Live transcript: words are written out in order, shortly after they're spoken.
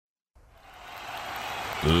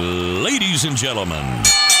Ladies and gentlemen,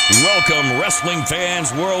 welcome wrestling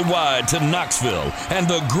fans worldwide to Knoxville and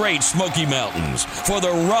the Great Smoky Mountains for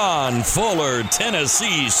the Ron Fuller,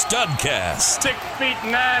 Tennessee Studcast. 6 feet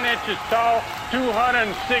 9 inches tall,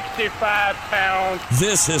 265 pounds.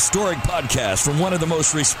 This historic podcast from one of the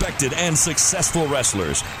most respected and successful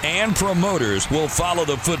wrestlers and promoters will follow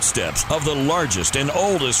the footsteps of the largest and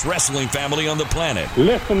oldest wrestling family on the planet.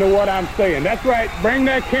 Listen to what I'm saying. That's right. Bring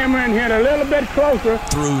that camera in here a little bit closer.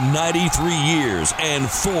 Through 93 years and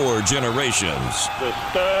 4 generations. The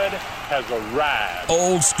stud has arrived.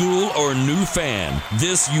 Old school or new fan,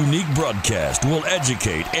 this unique broadcast will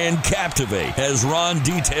educate and captivate as Ron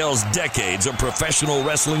details decades of professional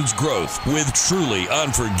wrestling's growth with truly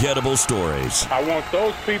unforgettable stories. I want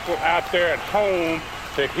those people out there at home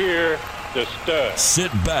to hear the stud.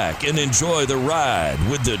 Sit back and enjoy the ride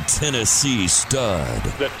with the Tennessee Stud.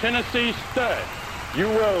 The Tennessee Stud. You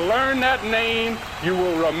will learn that name. You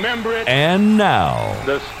will remember it. And now,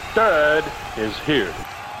 the stud is here.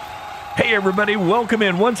 Hey everybody, welcome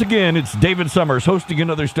in. Once again, it's David Summers hosting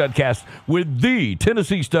another Studcast with the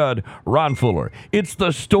Tennessee Stud, Ron Fuller. It's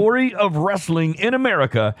the story of wrestling in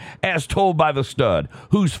America as told by the Stud,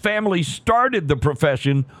 whose family started the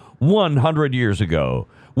profession 100 years ago.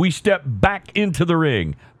 We step back into the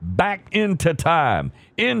ring, back into time,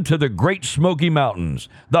 into the Great Smoky Mountains,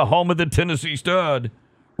 the home of the Tennessee Stud,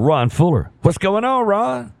 Ron Fuller. What's going on,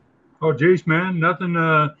 Ron? Oh, geez, man, nothing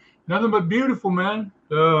but beautiful, man.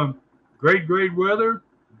 Great weather,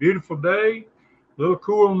 beautiful day, a little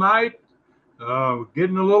cool night,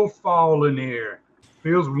 getting a little fall in the air.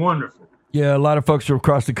 Feels wonderful. Yeah, a lot of folks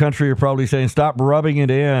across the country are probably saying, stop rubbing it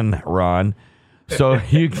in, Ron. So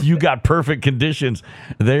you got perfect conditions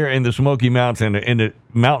there in the Smoky Mountains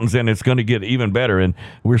and it's going to get even better. And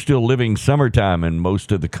we're still living summertime in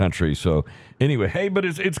most of the country. So anyway, hey, but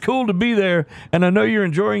it's cool to be there. And I know you're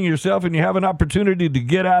enjoying yourself and you have an opportunity to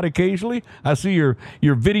get out occasionally. I see your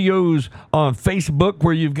videos on Facebook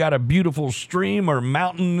where you've got a beautiful stream or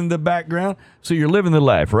mountain in the background. So you're living the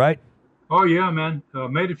life, right? Oh, yeah, man.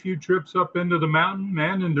 Made a few trips up into the mountain,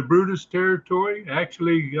 man, into Brutus territory.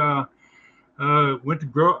 Actually, went to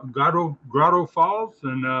Grotto Falls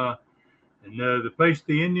and the place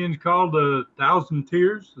the Indians called the Thousand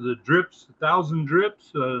Tears, the Drips, 1,000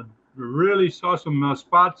 Drips. Really saw some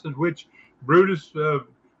spots at which Brutus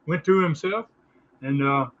went to himself,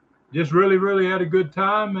 and just really had a good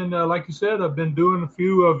time. And like you said, I've been doing a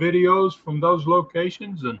few videos from those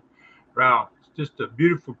locations, and wow, it's just a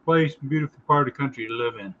beautiful place, beautiful part of the country to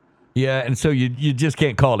live in. Yeah, and so you just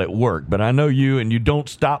can't call it work, but I know you, and you don't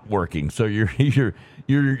stop working, so you're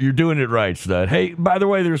doing it right, Stud. Hey, by the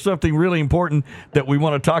way, there's something really important that we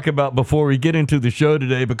want to talk about before we get into the show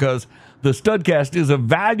today, because the Studcast is a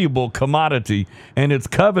valuable commodity, and it's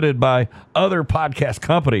coveted by other podcast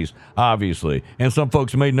companies, obviously. And some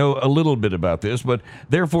folks may know a little bit about this, but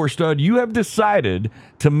therefore, Stud, you have decided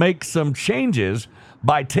to make some changes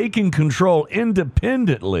by taking control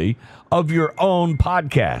independently of your own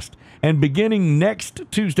podcast. And beginning next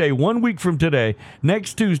Tuesday, 1 week from today,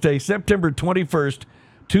 next Tuesday, September 21st,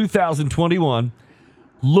 2021,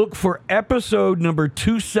 look for episode number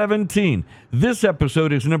 217. This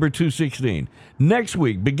episode is number 216. Next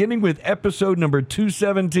week, beginning with episode number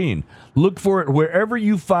 217, look for it wherever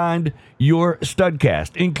you find your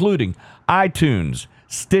Studcast, including iTunes,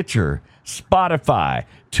 Stitcher, Spotify,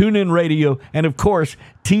 TuneIn Radio, and of course,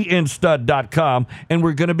 tnstud.com. And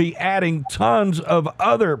we're going to be adding tons of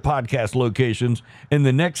other podcast locations in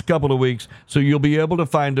the next couple of weeks, so you'll be able to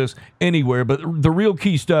find us anywhere. But the real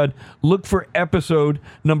key, Stud, look for episode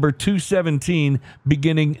number 217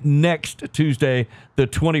 beginning next Tuesday, the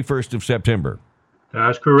 21st of September.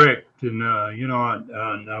 That's correct. And,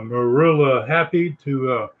 I'm real happy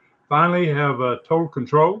to finally have total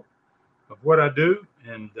control of what I do,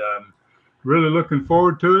 and really looking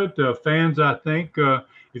forward to it. Fans, I think,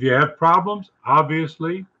 if you have problems,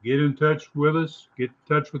 obviously, get in touch with us. Get in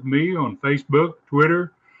touch with me on Facebook,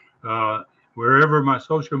 Twitter, wherever my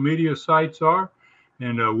social media sites are,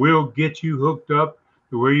 and we'll get you hooked up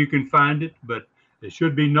to where you can find it. But there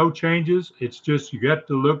should be no changes. It's just you got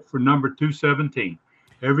to look for number 217.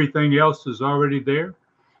 Everything else is already there.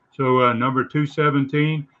 So number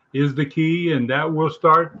 217 is the key, and that will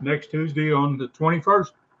start next Tuesday on the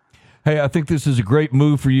 21st. Hey, I think this is a great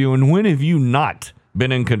move for you. And when have you not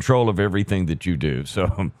been in control of everything that you do?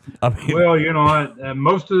 So, I mean, well,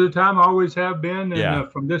 most of the time I always have been. And yeah.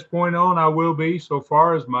 From this point on, I will be, so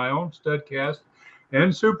far as my own Studcast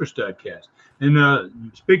and Super Studcast.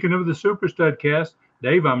 And speaking of the Super Studcast,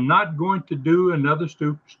 Dave, I'm not going to do another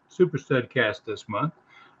Super Studcast this month.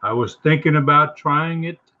 I was thinking about trying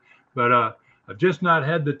it, but I've just not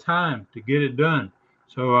had the time to get it done.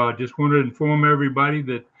 So I just wanted to inform everybody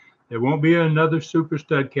that there won't be another Super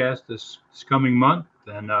Studcast this coming month,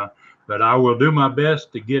 and but I will do my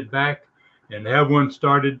best to get back and have one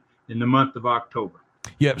started in the month of October.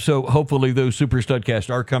 Yep. So hopefully those Super Studcasts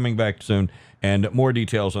are coming back soon, and more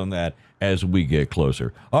details on that as we get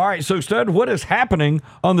closer. All right. So, Stud, what is happening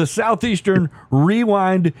on the Southeastern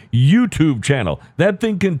Rewind YouTube channel? That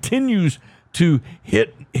thing continues to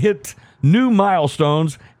hit new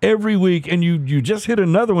milestones every week, and you just hit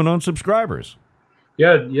another one on subscribers.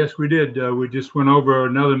 Yeah, yes, we did. We just went over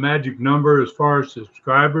another magic number as far as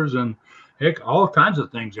subscribers, and heck, all kinds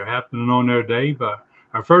of things are happening on there, Dave.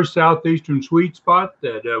 Our first Southeastern Sweet Spot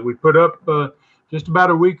that we put up just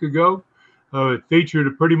about a week ago, it featured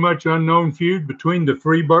a pretty much unknown feud between the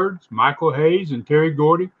Freebirds, Michael Hayes and Terry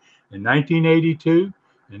Gordy, in 1982.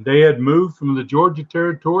 And they had moved from the Georgia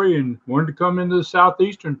territory and wanted to come into the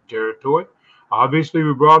Southeastern territory. Obviously,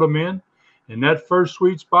 we brought them in. And that first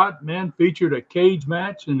Sweet Spot, man, featured a cage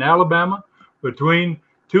match in Alabama between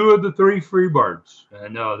two of the three Freebirds.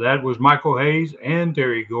 And that was Michael Hayes and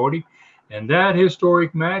Terry Gordy. And that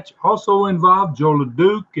historic match also involved Joe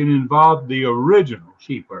LeDuc and involved the original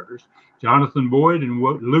Sheepherders, Jonathan Boyd and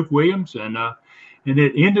Luke Williams. And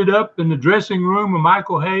it ended up in the dressing room of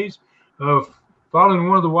Michael Hayes, following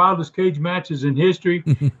one of the wildest cage matches in history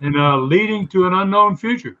and leading to an unknown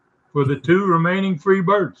future for the two remaining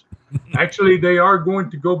Freebirds. Actually, they are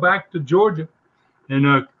going to go back to Georgia, and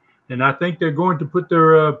I think they're going to put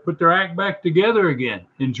their act back together again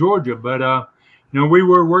in Georgia. But we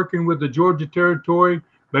were working with the Georgia territory.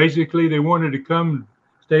 Basically, they wanted to come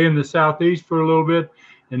stay in the Southeast for a little bit,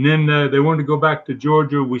 and then they wanted to go back to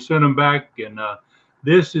Georgia. We sent them back, and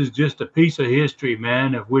this is just a piece of history,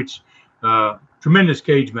 man, of which tremendous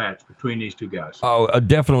cage match between these two guys. Oh,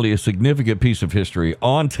 definitely a significant piece of history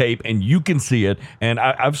on tape, and you can see it. And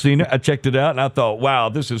I've seen it. I checked it out, and I thought, wow,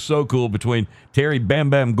 this is so cool between Terry Bam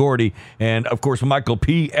Bam Gordy and, of course, Michael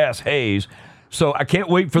P.S. Hayes. So I can't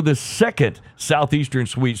wait for the second Southeastern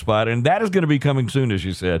Sweet Spot, and that is going to be coming soon, as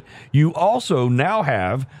you said. You also now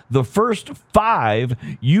have the first 5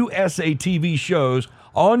 USA TV shows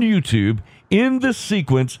on YouTube in the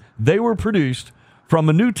sequence they were produced from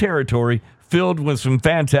a new territory filled with some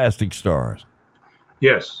fantastic stars.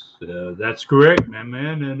 Yes, that's correct,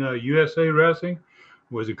 man. And USA Wrestling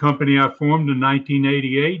was a company I formed in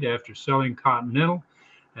 1988 after selling Continental.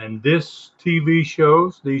 And these TV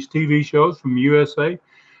shows from USA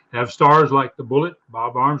have stars like the Bullet,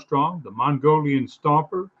 Bob Armstrong, the Mongolian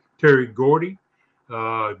Stomper, Terry Gordy,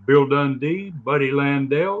 Bill Dundee, Buddy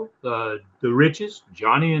Landell, the Riches,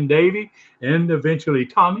 Johnny and Davey, and eventually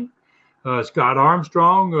Tommy. Scott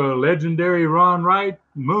Armstrong, legendary Ron Wright,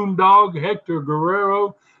 Moondog, Hector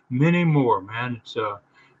Guerrero, many more, man. It's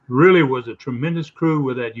really was a tremendous crew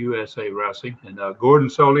with that USA Wrestling. And Gordon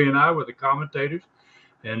Soley and I were the commentators.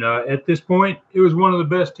 And at this point, it was one of the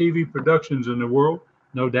best TV productions in the world,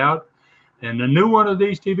 no doubt. And the new one of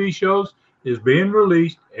these TV shows is being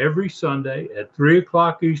released every Sunday at 3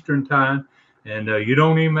 o'clock Eastern time. And you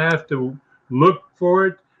don't even have to look for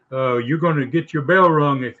it. You're going to get your bell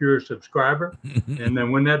rung if you're a subscriber. And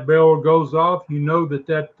then when that bell goes off, you know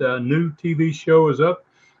that new TV show is up.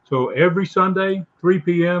 So every Sunday, 3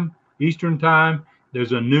 p.m. Eastern time,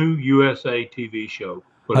 there's a new USA TV show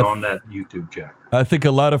put on that YouTube channel. I think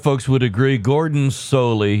a lot of folks would agree. Gordon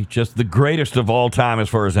Soley, just the greatest of all time as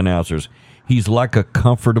far as announcers. He's like a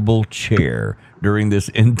comfortable chair during this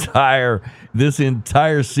entire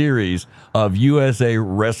series of USA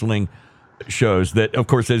Wrestling shows that, of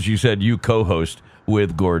course, as you said, you co-host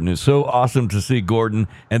with Gordon. It's so awesome to see Gordon.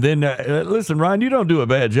 And then, listen, Ryan, you don't do a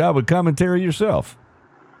bad job with commentary yourself.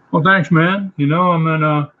 Well, thanks, man. I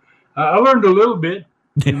learned a little bit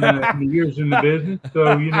in the years in the business.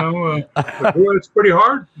 So, but boy, it's pretty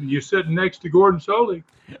hard. You're sitting next to Gordon Soley.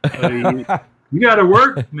 You got to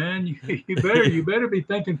work, man. You better be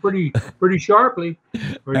thinking pretty sharply,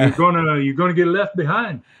 or you're gonna get left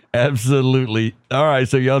behind. Absolutely. All right,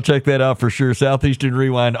 so y'all check that out for sure. Southeastern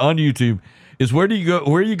Rewind on YouTube is where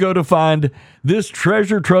you go to find this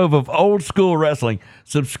treasure trove of old school wrestling.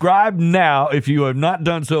 Subscribe now if you have not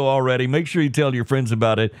done so already. Make sure you tell your friends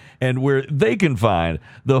about it and where they can find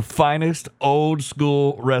the finest old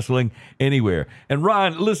school wrestling anywhere. And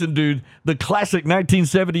Ron, listen, dude, the classic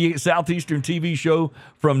 1978 Southeastern TV show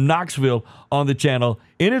from Knoxville on the channel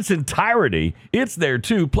in its entirety, it's there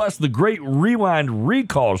too, plus the great Rewind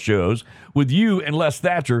recall shows with you and Les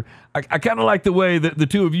Thatcher. I kind of like the way that the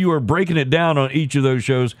two of you are breaking it down on each of those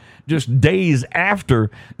shows just days after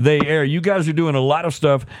they air. You guys are doing a lot of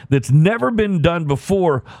stuff that's never been done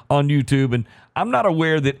before on YouTube, and I'm not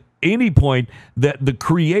aware that any point that the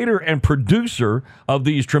creator and producer of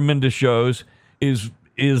these tremendous shows is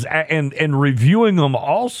and reviewing them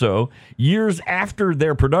also years after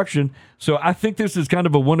their production. So I think this is kind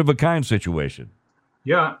of a one-of-a-kind situation.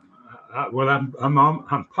 Yeah,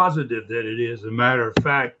 I'm positive that it is. As a matter of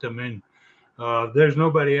fact, I mean, there's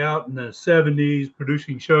nobody out in the 70s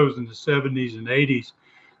producing shows in the 70s and 80s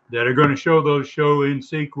that are going to show those shows in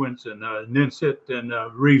sequence and then sit and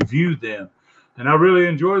review them. And I really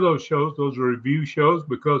enjoy those shows, those review shows,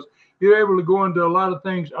 because you're able to go into a lot of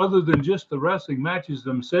things other than just the wrestling matches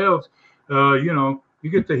themselves. You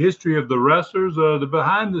get the history of the wrestlers, the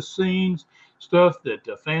behind the scenes stuff that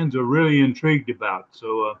fans are really intrigued about.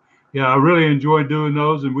 So, yeah, I really enjoy doing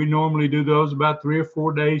those. And we normally do those about 3 or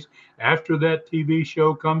 4 days after that TV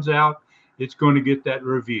show comes out. It's going to get that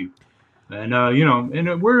review. And,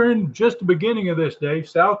 and we're in just the beginning of this, Dave.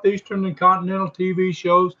 Southeastern and Continental TV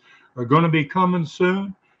shows are going to be coming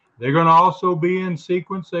soon. They're going to also be in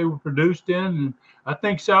sequence they were produced in. And I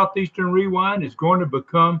think Southeastern Rewind is going to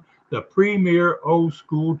become the premier old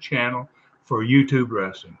school channel for YouTube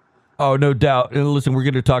wrestling. Oh, no doubt. And listen, we're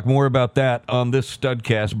going to talk more about that on this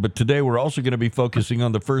Studcast, but today we're also going to be focusing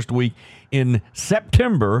on the first week in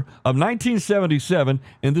September of 1977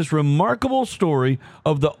 in this remarkable story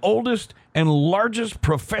of the oldest and largest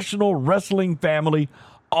professional wrestling family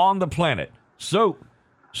on the planet. So,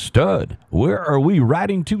 Stud, where are we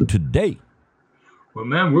riding to today? Well,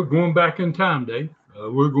 man, we're going back in time, Dave.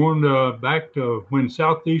 We're going back to when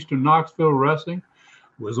Southeastern Knoxville Wrestling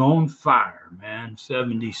was on fire, man.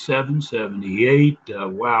 77, 78.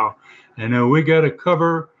 Wow. And we got to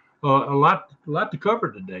cover a lot to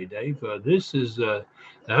cover today, Dave. This is, I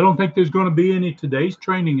don't think there's going to be any today's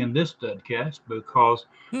training in this Studcast because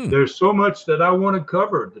there's so much that I want to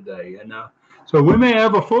cover today. And so we may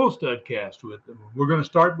have a full Studcast with them. We're going to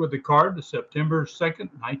start with the card, the September 2nd,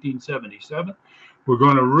 1977. We're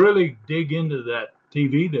going to really dig into that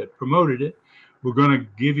TV that promoted it. We're going to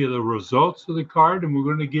give you the results of the card, and we're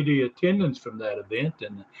going to give you attendance from that event.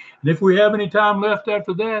 And if we have any time left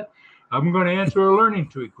after that, I'm going to answer a learning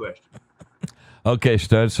tree question. Okay,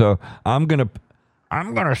 Stud. So I'm gonna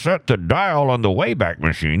set the dial on the Wayback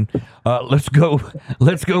Machine. Let's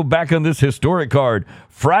go back on this historic card.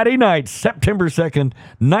 Friday night, September 2nd,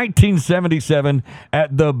 1977,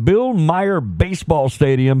 at the Bill Meyer Baseball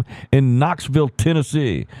Stadium in Knoxville,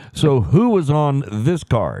 Tennessee. So who was on this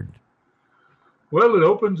card? Well, it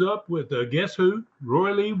opens up with guess who?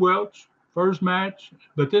 Roy Lee Welch, first match.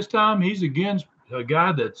 But this time he's against a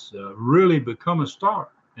guy that's really become a star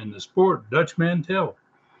in the sport, Dutch Mantell.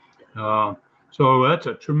 So that's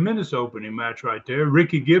a tremendous opening match right there.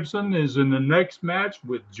 Ricky Gibson is in the next match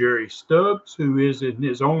with Jerry Stubbs, who is in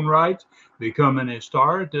his own right becoming a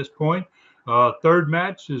star at this point. Third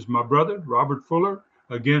match is my brother, Robert Fuller,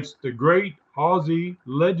 against the great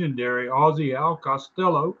legendary Aussie Al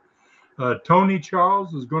Costello. Tony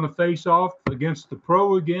Charles is going to face off against the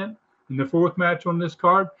Pro again in the fourth match on this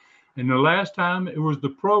card. And the last time it was the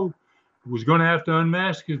Pro who was going to have to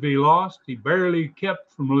unmask if he lost. He barely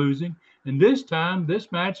kept from losing. And this time,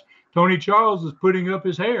 this match, Tony Charles is putting up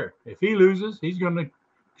his hair. If he loses, he's going to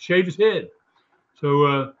shave his head.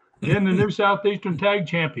 So then the new Southeastern Tag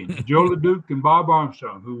Champions, Joe LeDuc and Bob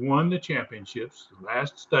Armstrong, who won the championships, the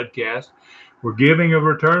last Studcast, were giving a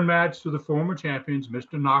return match to the former champions,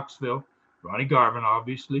 Mr. Knoxville, Ronnie Garvin,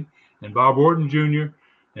 obviously, and Bob Orton Jr.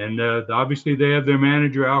 And obviously they have their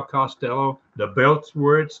manager, Al Costello. The belts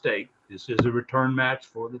were at stake. This is a return match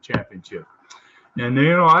for the championship. And,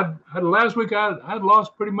 last week I'd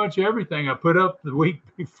lost pretty much everything I put up the week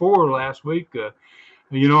before last week. I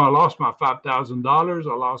lost my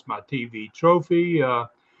 $5,000. I lost my TV trophy. And,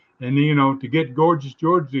 to get Gorgeous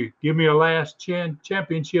George to give me a last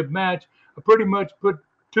championship match, I pretty much put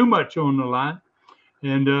too much on the line.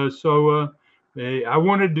 And so I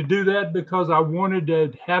wanted to do that because I wanted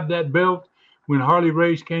to have that belt when Harley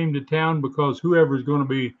Race came to town, because whoever's going to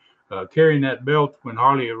be carrying that belt when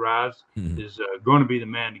Harley arrives is going to be the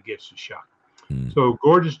man that gets the shot. So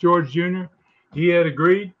Gorgeous George Jr., he had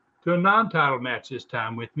agreed to a non-title match this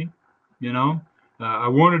time with me. I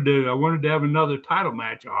wanted to have another title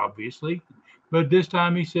match, obviously, but this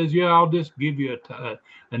time he says, "Yeah, I'll just give you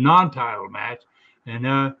a non-title match."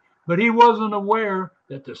 And but he wasn't aware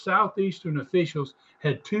that the Southeastern officials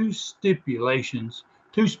had two special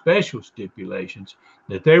stipulations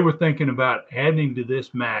that they were thinking about adding to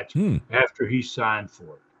this match after he signed for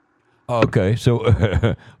it. Okay,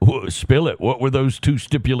 so spill it. What were those two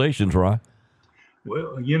stipulations, Ron?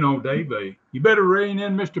 Well, Dave, you better rein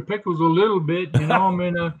in Mr. Pickles a little bit.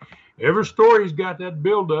 Every story's got that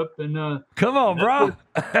build-up. And come on, bro.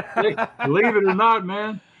 Believe it or not,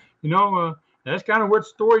 man, That's kind of what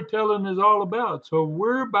storytelling is all about. So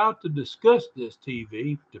we're about to discuss this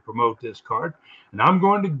TV to promote this card, and I'm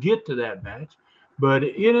going to get to that match, but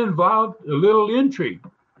it involved a little intrigue.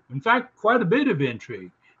 In fact, quite a bit of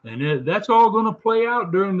intrigue, and that's all going to play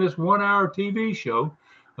out during this 1 hour TV show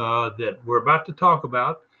that we're about to talk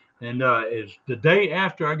about. And it's the day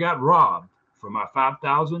after I got robbed for my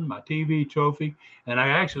 5,000, my TV trophy, and I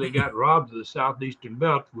actually got robbed of the Southeastern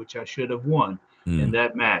belt, which I should have won in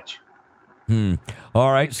that match.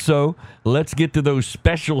 All right, so let's get to those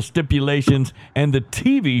special stipulations and the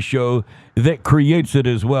TV show that creates it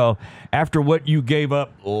as well. After what you gave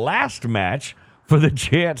up last match for the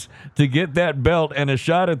chance to get that belt and a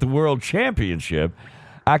shot at the World Championship,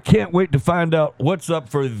 I can't wait to find out what's up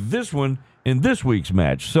for this one in this week's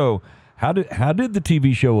match. So how did the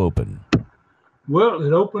TV show open? Well,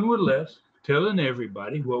 it opened with Les telling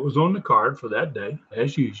everybody what was on the card for that day,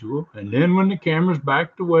 as usual. And then when the cameras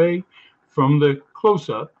backed away from the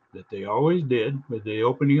close-up that they always did with the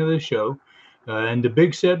opening of the show, and the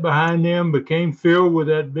big set behind them became filled with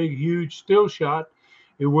that big, huge still shot,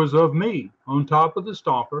 it was of me on top of the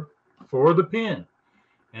stomper for the pin.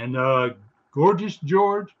 And Gorgeous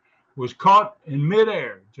George was caught in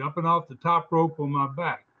midair, jumping off the top rope on my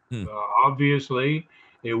back. Obviously,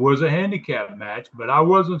 it was a handicap match, but I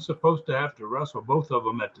wasn't supposed to have to wrestle both of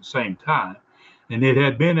them at the same time. And it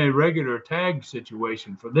had been a regular tag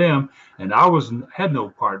situation for them, and I had no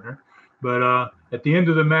partner. But at the end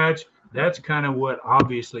of the match, that's kind of what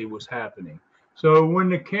obviously was happening. So when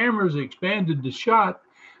the cameras expanded the shot,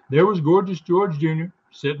 there was Gorgeous George Jr.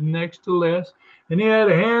 sitting next to Les, and he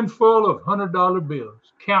had a handful of $100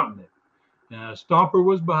 bills, counting it. Stomper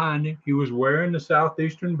was behind him. He was wearing the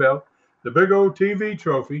Southeastern belt, the big old TV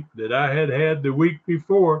trophy that I had the week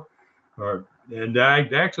before, and I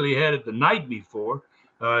actually had it the night before,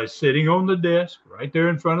 sitting on the desk right there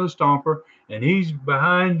in front of the Stomper, and he's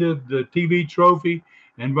behind the TV trophy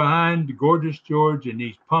and behind Gorgeous George, and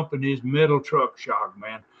he's pumping his metal truck shock,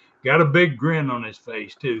 man. Got a big grin on his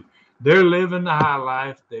face, too. They're living the high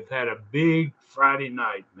life. They've had a big Friday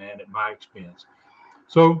night, man, at my expense.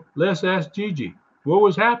 So let's ask Gigi, what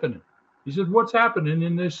was happening? He said, what's happening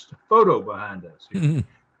in this photo behind us here?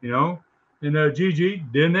 And Gigi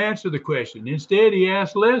didn't answer the question. Instead, he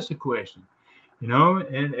asked Les a question,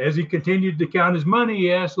 and as he continued to count his money,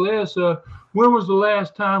 he asked Les, when was the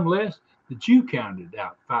last time, Les, that you counted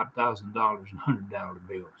out $5,000 and $100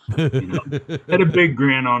 bills? Had a big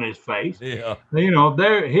grin on his face. Yeah.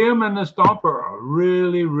 Him and the Stomper are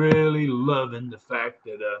really, really loving the fact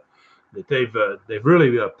that they've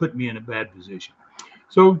really put me in a bad position.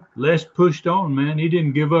 So Les pushed on, man. He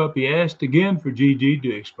didn't give up. He asked again for Gigi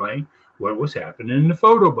to explain what was happening in the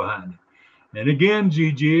photo behind him. And again,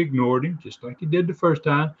 Gigi ignored him, just like he did the first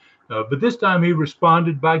time. But this time he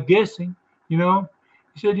responded by guessing. He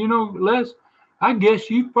said, Les, I guess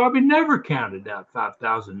you've probably never counted out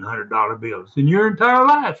 $5,100 bills in your entire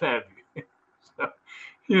life, have you?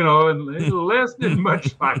 And Les didn't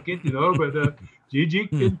much like it, but Gigi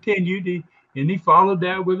continued. He followed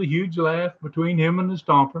that with a huge laugh between him and the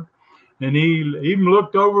Stomper. And he even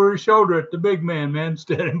looked over his shoulder at the big man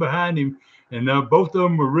standing behind him. And both of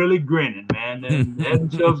them were really grinning, man, and had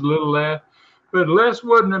themselves a little laugh. But Les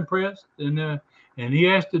wasn't impressed. And he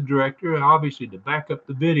asked the director, obviously, to back up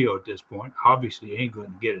the video at this point. Obviously, he ain't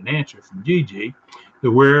going to get an answer from Gigi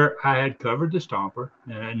to where I had covered the Stomper.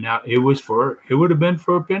 And now it would have been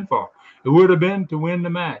for a pinfall. It would have been to win the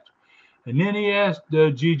match. And then he asked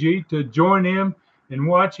Gigi to join him in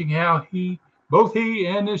watching how both he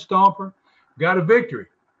and his Stomper got a victory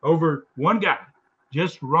over one guy,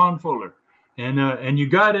 just Ron Fuller. And you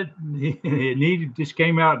got it, and he just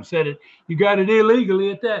came out and said it, you got it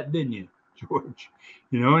illegally at that, didn't you, George?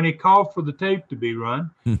 And he called for the tape to be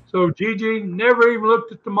run. So Gigi never even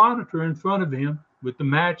looked at the monitor in front of him with the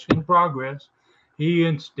match in progress. He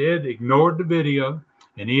instead ignored the video,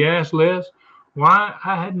 and he asked Les why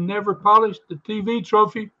I had never polished the TV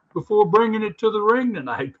trophy before bringing it to the ring the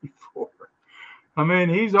night before. I mean,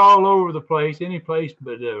 he's all over the place, any place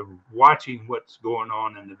but watching what's going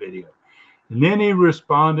on in the video. And then he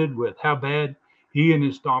responded with how bad he and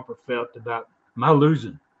his Stomper felt about my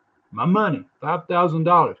losing my money,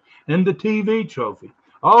 $5,000, and the TV trophy,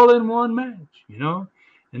 all in one match,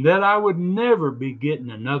 and that I would never be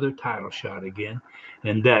getting another title shot again,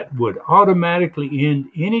 and that would automatically end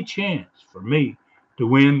any chance for me to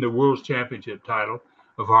win the World Championship title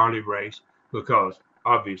of Harley Race, because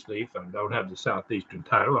obviously, if I don't have the Southeastern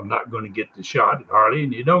title, I'm not going to get the shot at Harley,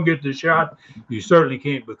 and you don't get the shot, you certainly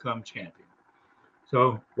can't become champion.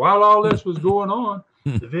 So while all this was going on,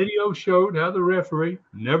 The video showed how the referee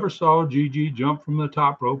never saw Gigi jump from the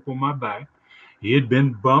top rope on my back. He had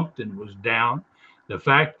been bumped and was down. The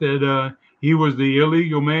fact that he was the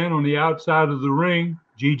illegal man on the outside of the ring,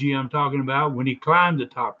 Gigi I'm talking about, when he climbed the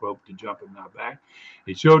top rope to jump in my back.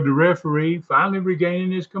 It showed the referee finally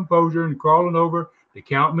regaining his composure and crawling over to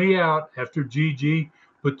count me out after Gigi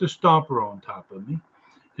put the stomper on top of me.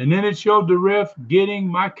 And then it showed the ref getting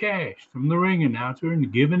my cash from the ring announcer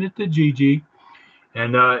and giving it to Gigi.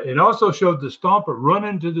 And it also showed the stomper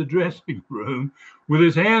running to the dressing room with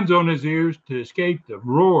his hands on his ears to escape the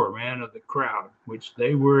roar, man, of the crowd, which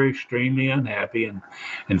they were extremely unhappy.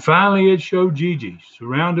 And finally, it showed Gigi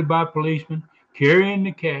surrounded by policemen carrying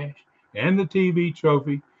the cash and the TV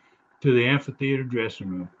trophy to the amphitheater dressing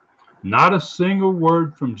room. Not a single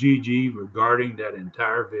word from Gigi regarding that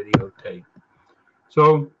entire videotape.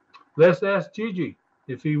 So let's ask Gigi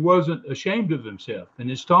if he wasn't ashamed of himself and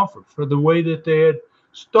his stomper for the way that they had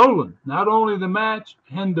stolen not only the match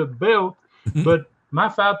and the belt, but my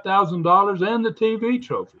 $5,000 and the TV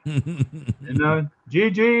trophy. And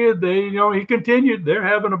Gigi, he continued. They're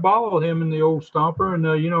having a ball, him and the old stomper,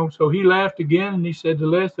 and so he laughed again and he said to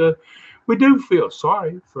Les, "We do feel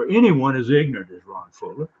sorry for anyone as ignorant as Ron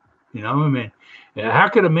Fuller. How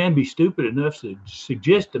could a man be stupid enough to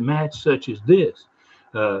suggest a match such as this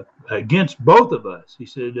against both of us?" He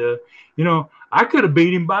said, "I could have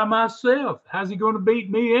beat him by myself. How's he going to beat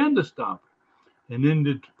me and the stomper? And then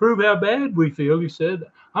to prove how bad we feel," he said,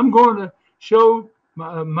 "I'm going to show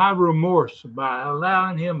my remorse by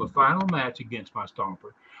allowing him a final match against my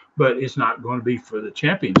stomper. But it's not going to be for the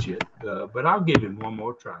championship. But I'll give him one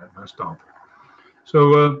more try at my stomper."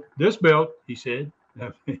 So this belt," he said,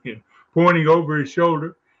 pointing over his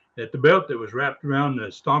shoulder at the belt that was wrapped around the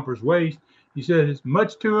stomper's waist, he said, "It's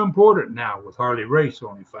much too important now with Harley Race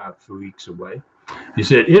only 5 weeks away." He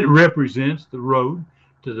said, "It represents the road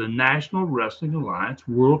to the National Wrestling Alliance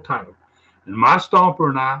World Title. And my stomper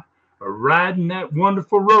and I are riding that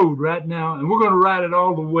wonderful road right now, and we're going to ride it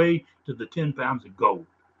all the way to the 10 pounds of gold."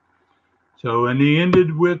 So, and he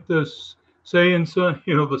ended with this saying,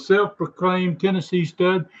 the self-proclaimed Tennessee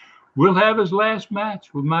stud will have his last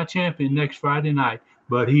match with my champion next Friday night,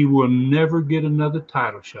 but he will never get another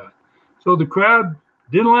title shot. So the crowd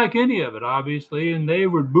didn't like any of it, obviously, and they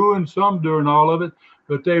were booing some during all of it,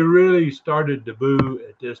 but they really started to boo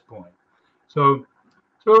at this point. So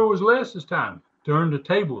it was Les's time to turn the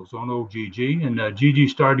tables on old Gigi, and Gigi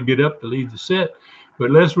started to get up to leave the set,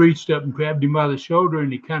 but Les reached up and grabbed him by the shoulder,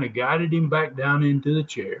 and he kind of guided him back down into the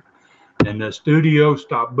chair, and the studio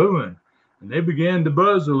stopped booing, and they began to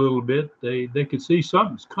buzz a little bit. They could see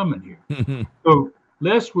something's coming here. So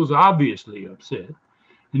Les was obviously upset.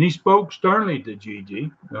 And he spoke sternly to Gigi,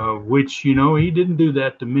 which, he didn't do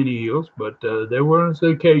that to many heels, but there were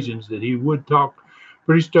occasions that he would talk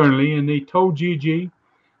pretty sternly. And they told Gigi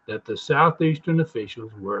that the Southeastern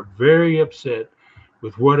officials were very upset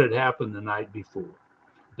with what had happened the night before,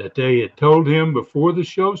 that they had told him before the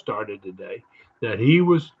show started today that he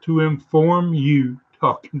was to inform you,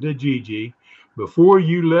 talking to Gigi, before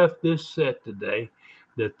you left this set today,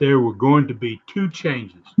 that there were going to be 2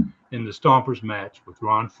 changes in the Stompers match with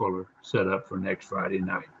Ron Fuller set up for next Friday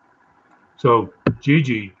night. So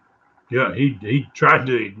Gigi, he tried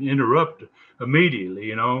to interrupt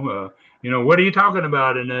immediately, what are you talking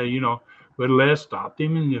about? And, but Les stopped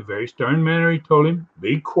him in a very stern manner. He told him,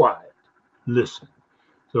 "Be quiet, listen."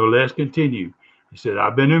 So Les continued. He said,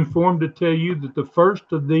 "I've been informed to tell you that the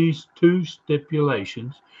first of these 2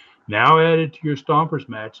 stipulations now added to your Stompers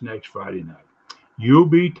match next Friday night. You'll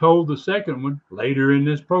be told the second one later in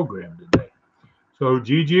this program today." So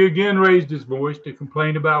Gigi again raised his voice to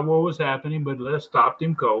complain about what was happening, but Les stopped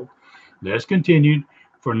him cold. Les continued,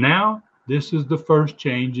 "For now, this is the first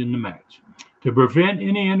change in the match. To prevent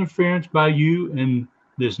any interference by you in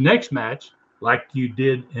this next match, like you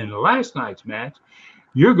did in last night's match,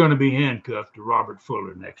 you're going to be handcuffed to Robert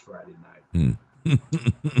Fuller next Friday night."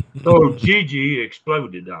 So Gigi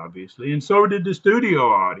exploded, obviously, and so did the studio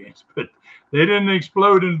audience. But they didn't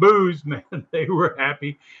explode in boos, man. They were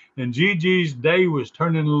happy, and Gigi's day was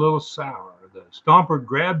turning a little sour. The stomper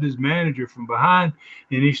grabbed his manager from behind,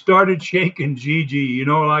 and he started shaking Gigi,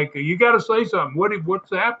 like, "You got to say something. What's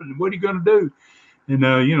happening? What are you going to do?"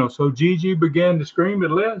 And, so Gigi began to scream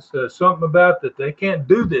at Les, something about that they can't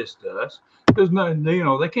do this to us. There's nothing,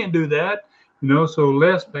 they can't do that. So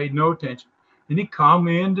Les paid no attention. And he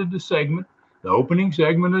calmly ended the opening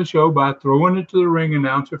segment of the show, by throwing it to the ring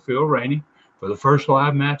announcer, Phil Rainey, for the first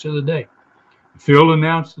live match of the day. Phil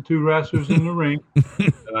announced the 2 wrestlers in the ring.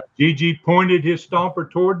 Gigi pointed his stomper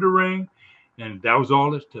toward the ring, and that was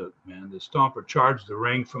all it took, man. The stomper charged the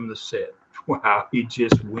ring from the set. wow, he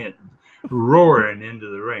just went roaring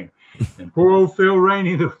into the ring. And poor old Phil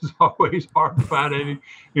Rainey, that was always horrified at him.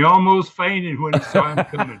 He almost fainted when he saw him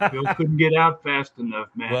coming. Phil couldn't get out fast enough,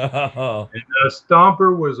 man. Wow. And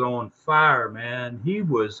Stomper was on fire, man. He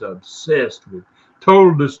was obsessed with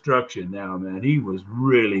total destruction now, man. He was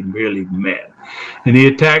really, really mad. And he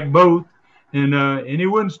attacked both, and he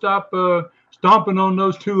wouldn't stop stomping on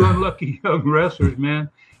those two unlucky young wrestlers, man.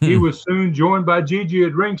 He was soon joined by Gigi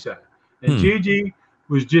at ringside. And Gigi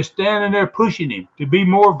was just standing there pushing him to be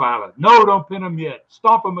more violent. No, don't pin him yet.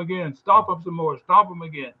 Stomp him again. Stomp him some more. Stomp him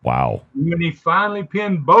again. Wow. And when he finally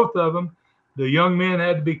pinned both of them, the young men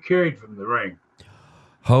had to be carried from the ring.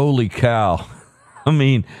 Holy cow. I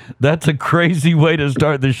mean, that's a crazy way to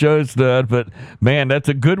start the show, Stud, but man, that's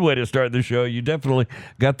a good way to start the show. You definitely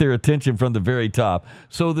got their attention from the very top.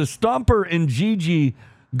 So the Stomper and Gigi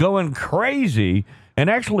going crazy and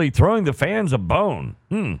actually throwing the fans a bone.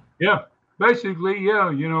 Yeah. Basically, yeah,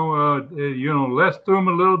 Les threw him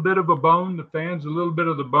a little bit of a bone, the fans a little bit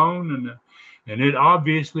of the bone, and it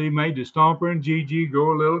obviously made the Stomper and Gigi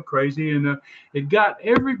go a little crazy, and it got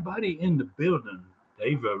everybody in the building,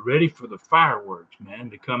 Dave, ready for the fireworks, man,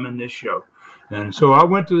 to come in this show. And so I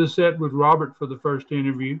went to the set with Robert for the first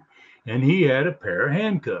interview, and he had a pair of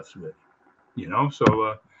handcuffs with him,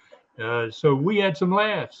 so we had some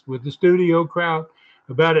laughs with the studio crowd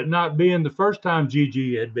about it not being the first time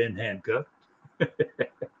Gigi had been handcuffed.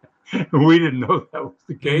 We didn't know that was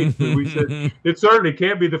the case, but we said it certainly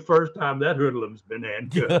can't be the first time that hoodlum's been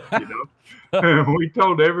handcuffed. We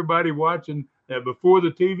told everybody watching that before the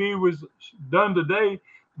TV was done today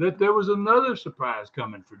that there was another surprise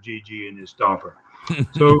coming for Gigi and his Stomper.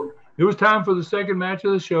 So it was time for the second match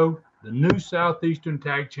of the show. The new Southeastern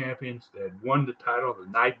Tag Champions that had won the title the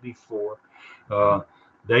night before.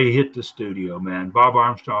 They hit the studio, man. Bob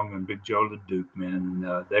Armstrong and Big Joe LeDuc,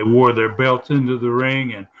 man. They wore their belts into the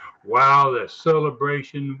ring, and wow, the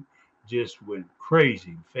celebration just went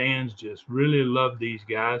crazy. Fans just really loved these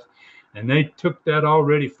guys, and they took that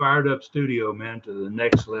already fired up studio, man, to the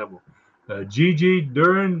next level. Gigi,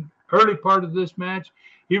 during early part of this match,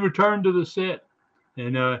 he returned to the set,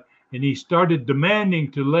 and he started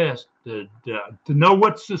demanding to Les to know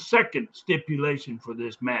what's the second stipulation for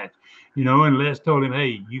this match, and Les told him,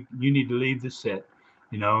 hey, you need to leave the set,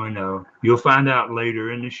 and you'll find out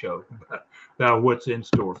later in the show about what's in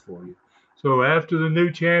store for you. So after the new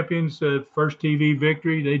champions' first TV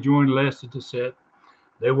victory, they joined Les at the set.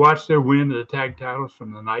 They watched their win of the tag titles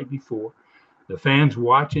from the night before. The fans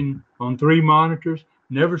watching on 3 monitors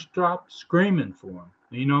never stopped screaming for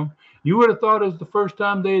them. You would have thought it was the first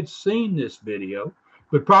time they had seen this video,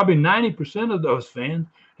 but probably 90% of those fans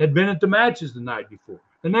had been at the matches the night before,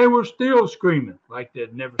 and they were still screaming like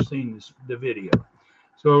they'd never seen the video.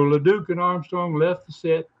 So LeDuc and Armstrong left the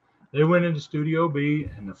set. They went into Studio B,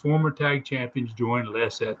 and the former tag champions joined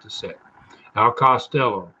Les at the set. Al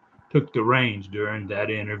Costello took the reins during that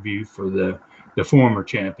interview for the former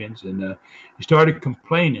champions, and he started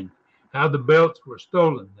complaining how the belts were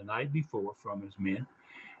stolen the night before from his men,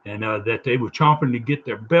 and that they were chomping to get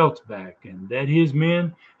their belts back, and that his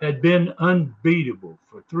men had been unbeatable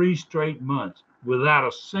for 3 straight months without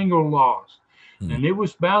a single loss. And it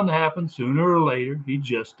was bound to happen sooner or later. He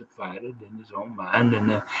justified it in his own mind,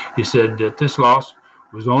 and he said that this loss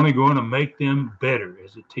was only going to make them better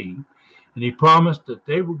as a team. And he promised that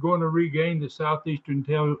they were going to regain the Southeastern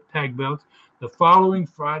tag belts the following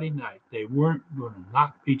Friday night. They weren't going to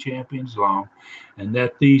not be champions long, and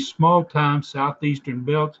that these small-time Southeastern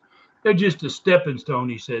belts, they're just a stepping stone,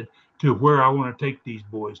 he said, to where I want to take these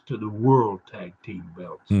boys, to the World Tag Team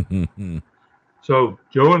belts. So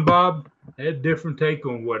Joe and Bob had a different take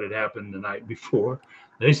on what had happened the night before.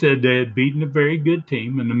 They said they had beaten a very good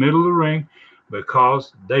team in the middle of the ring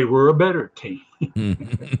because they were a better team.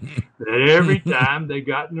 That every time they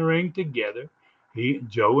got in the ring together,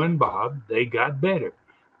 Joe and Bob, they got better.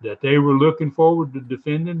 That they were looking forward to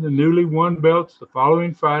defending the newly won belts the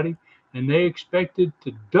following Friday, and they expected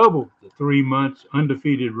to double the 3 months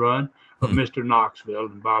undefeated run of Mr. Knoxville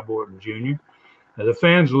and Bob Orton Jr. The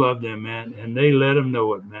fans loved them, man, and they let them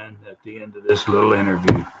know it, man, at the end of this little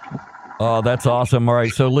interview. Oh, that's awesome. All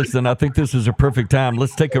right, so listen, I think this is a perfect time.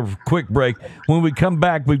 Let's take a quick break. When we come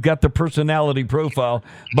back, we've got the personality profile.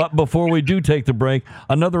 But before we do take the break,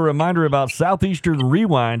 another reminder about Southeastern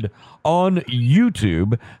Rewind on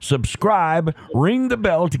YouTube. Subscribe, ring the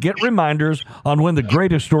bell to get reminders on when the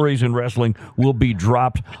greatest stories in wrestling will be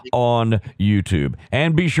dropped on YouTube.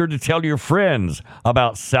 And be sure to tell your friends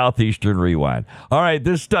about Southeastern Rewind. All right,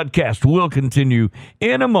 this Studcast will continue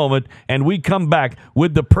in a moment, and we come back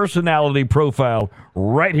with the personality personality profile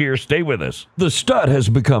right here. Stay with us. The stud has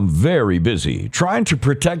become very busy trying to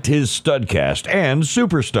protect his Studcast and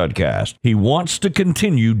Super Studcast. He wants to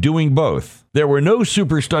continue doing both. There were no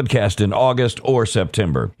Super Studcast in August or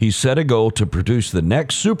September. He set a goal to produce the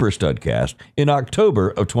next Super Studcast in October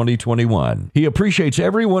of 2021. He appreciates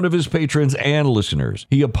every one of his patrons and listeners.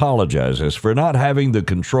 He apologizes for not having the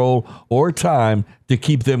control or time to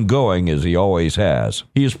keep them going as he always has.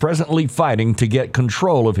 He is presently fighting to get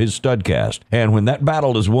control of his Studcast, and when that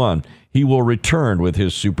battle is won, he will return with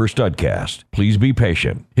his Super Studcast. Please be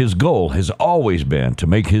patient. His goal has always been to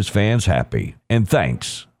make his fans happy. And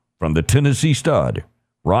thanks from the Tennessee Stud,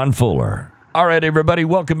 Ron Fuller. All right, everybody,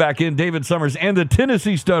 welcome back in. David Summers and the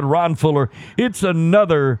Tennessee Stud, Ron Fuller. It's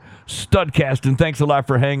another Studcast, and thanks a lot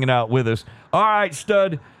for hanging out with us. All right,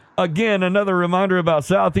 Stud. Again, another reminder about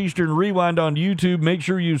Southeastern Rewind on YouTube. Make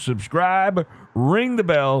sure you subscribe, ring the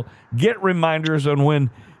bell, get reminders on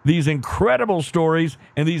when these incredible stories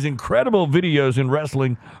and these incredible videos in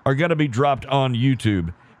wrestling are going to be dropped on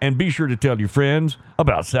YouTube. And be sure to tell your friends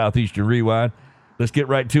about Southeastern Rewind. Let's get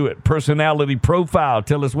right to it. Personality profile.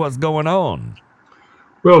 Tell us what's going on.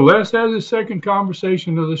 Well, Les has a second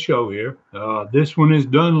conversation of the show here. This one is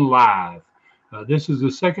done live. This is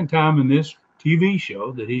the second time in this TV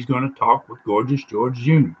show that he's going to talk with Gorgeous George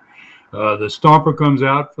Jr. The Stomper comes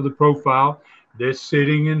out for the profile. They're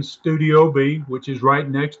sitting in Studio B, which is right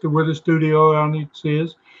next to where the studio audience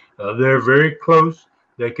is. They're very close.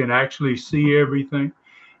 They can actually see everything.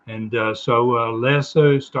 And so Les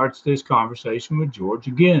starts this conversation with George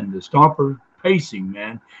again. The Stomper pacing,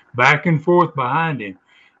 man, back and forth behind him.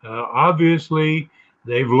 Obviously,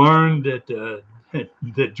 they've learned that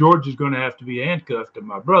that George is going to have to be handcuffed to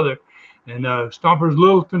my brother. And Stomper's a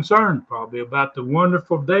little concerned probably about the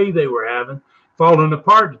wonderful day they were having falling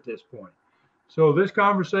apart at this point. So this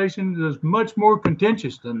conversation is much more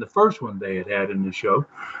contentious than the first one they had in the show.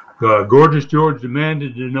 Gorgeous George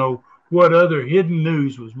demanded to know what other hidden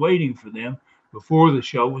news was waiting for them before the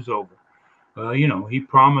show was over. He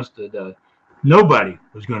promised that nobody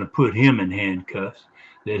was going to put him in handcuffs,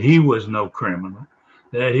 that he was no criminal,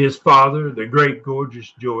 that his father, the great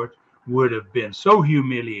Gorgeous George, would have been so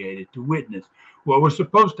humiliated to witness what was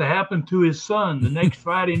supposed to happen to his son the next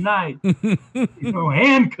Friday night,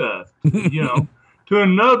 handcuffed, to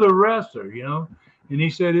another wrestler, And he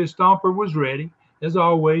said his Stomper was ready, as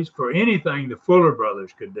always, for anything the Fuller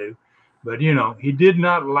brothers could do. But, he did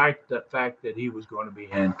not like the fact that he was going to be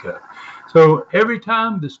handcuffed. So every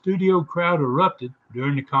time the studio crowd erupted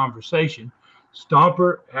during the conversation,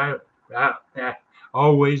 Stomper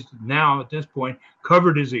always, now at this point,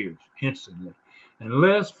 covered his ears instantly.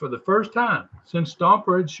 Unless, for the first time since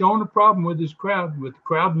Stomper had shown a problem with his crowd, with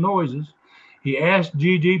crowd noises, he asked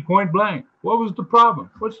Gigi point blank, what was the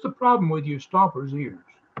problem? What's the problem with your Stomper's ears?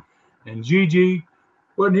 And Gigi,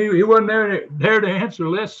 he wasn't there to answer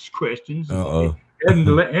Les' questions. Uh-oh. He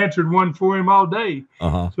hadn't answered one for him all day.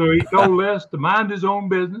 So he told Les to mind his own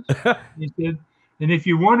business. He said, and if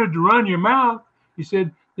you wanted to run your mouth, he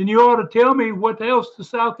said, then you ought to tell me what else the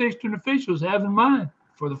Southeastern officials have in mind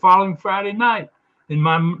for the following Friday night in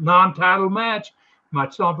my non-title match, my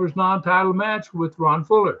Stomper's non-title match with Ron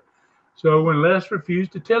Fuller. So when Les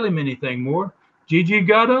refused to tell him anything more, Gigi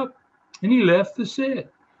got up and he left the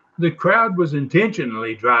set. The crowd was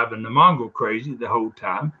intentionally driving the Mongol crazy the whole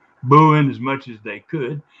time, booing as much as they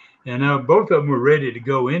could. And both of them were ready to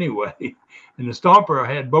go anyway. And the Stomper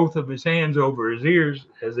had both of his hands over his ears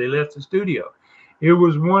as they left the studio. It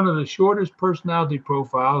was one of the shortest personality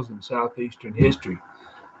profiles in Southeastern history.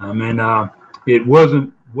 It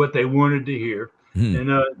wasn't what they wanted to hear. And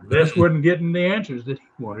Les wasn't getting the answers that he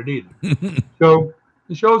wanted either. So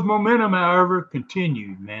the show's momentum, however,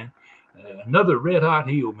 continued, man. Another red-hot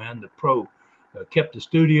heel, man. The Pro kept the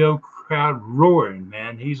studio crowd roaring,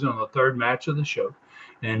 man. He's on the third match of the show.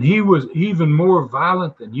 And he was even more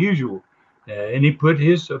violent than usual. And he put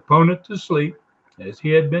his opponent to sleep, as he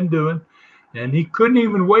had been doing. And he couldn't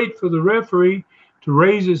even wait for the referee to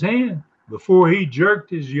raise his hand before he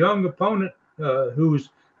jerked his young opponent, who was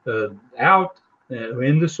out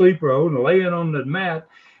in the sleeper hole and laying on the mat.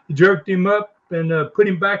 He jerked him up and put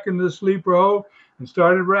him back in the sleeper hole and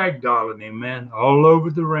started ragdolling him, man, all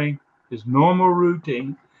over the ring, his normal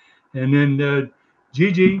routine. And then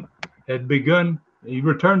Gigi had begun, he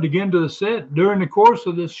returned again to the set during the course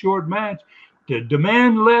of this short match to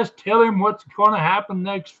demand Les tell him what's going to happen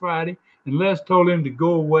next Friday. And Les told him to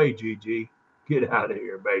go away, Gigi. Get out of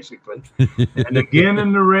here, basically. And again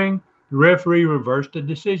in the ring, the referee reversed the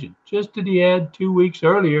decision, just as he had 2 weeks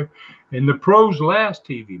earlier in the Pro's last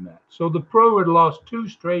TV match. So the Pro had lost 2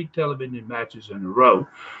 straight television matches in a row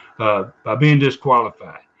by being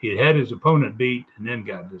disqualified. He had his opponent beat and then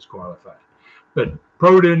got disqualified. But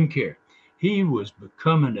Pro didn't care. He was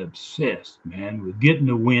becoming obsessed, man, with getting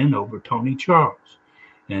the win over Tony Charles.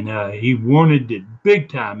 And he wanted it big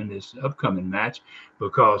time in this upcoming match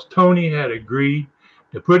because Tony had agreed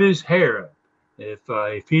to put his hair up.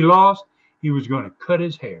 If he lost, he was going to cut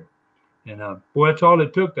his hair. And, boy, that's all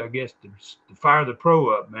it took, I guess, to fire the Pro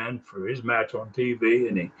up, man, for his match on TV.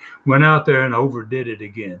 And he went out there and overdid it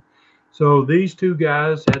again. So these two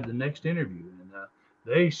guys had the next interview. And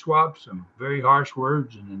they swapped some very harsh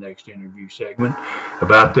words in the next interview segment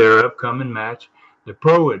about their upcoming match. The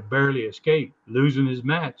Pro had barely escaped losing his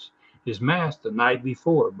mask the night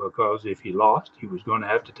before, because if he lost, he was going to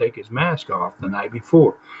have to take his mask off the night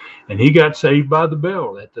before. And he got saved by the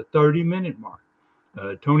bell at the 30-minute mark.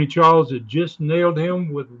 Tony Charles had just nailed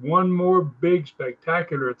him with one more big,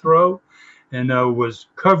 spectacular throw and was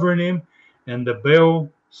covering him, and the bell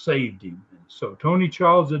saved him. And so Tony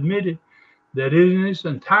Charles admitted that in his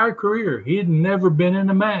entire career, he had never been in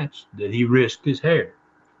a match that he risked his hair.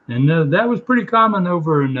 And that was pretty common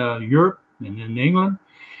over in Europe and in England.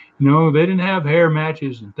 You know, they didn't have hair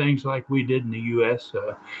matches and things like we did in the U.S.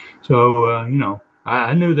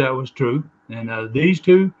 I knew that was true. And these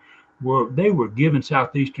two were giving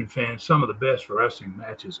Southeastern fans some of the best wrestling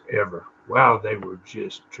matches ever. Wow, they were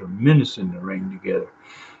just tremendous in the ring together.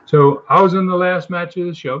 So I was in the last match of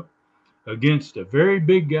the show against a very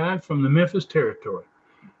big guy from the Memphis territory.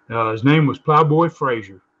 His name was Plowboy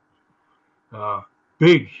Frazier.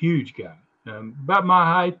 Big, huge guy. About my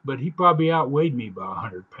height, but he probably outweighed me by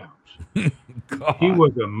 100 pounds. He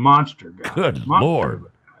was a monster guy. Good Lord.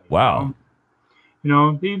 Wow. You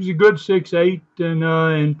know, he was a good 6'8"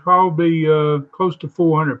 and probably close to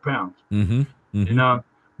 400 pounds. Mm-hmm. Mm-hmm.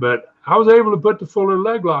 But I was able to put the Fuller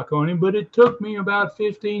leg lock on him, but it took me about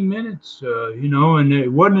 15 minutes, and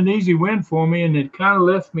it wasn't an easy win for me, and it kind of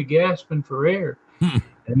left me gasping for air.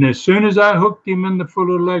 And as soon as I hooked him in the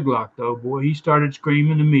Fuller leg lock, though, boy, he started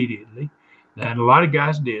screaming immediately. And a lot of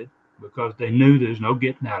guys did, because they knew there's no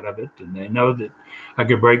getting out of it, and they know that I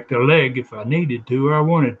could break their leg if I needed to or I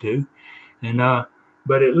wanted to. And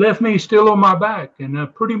but it left me still on my back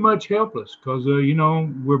and pretty much helpless, because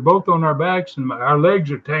we're both on our backs and our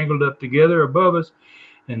legs are tangled up together above us.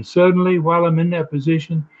 And suddenly, while I'm in that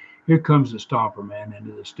position, here comes the Stomper man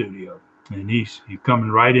into the studio, and he's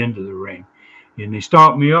coming right into the ring, and he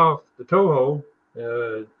stomped me off the toe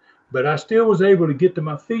hold. But I still was able to get to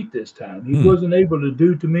my feet this time. He wasn't able to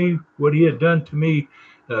do to me what he had done to me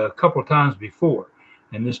a couple times before.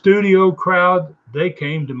 And the studio crowd, they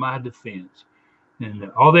came to my defense. And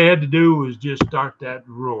all they had to do was just start that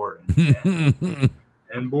roaring.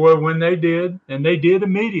 And boy, when they did, and they did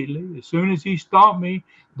immediately, as soon as he stomped me,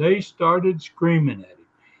 they started screaming at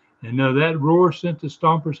him. And that roar sent the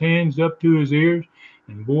Stomper's hands up to his ears.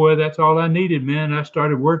 And boy, that's all I needed, man. I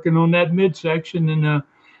started working on that midsection, and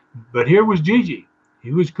but here was Gigi.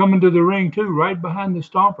 He was coming to the ring too, right behind the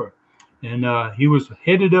Stomper. And he was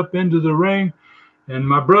headed up into the ring, and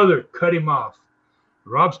my brother cut him off.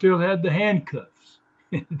 Rob still had the handcuffs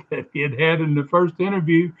that he had in the first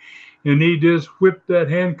interview, and he just whipped that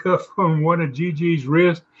handcuff on one of Gigi's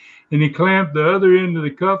wrists, and he clamped the other end of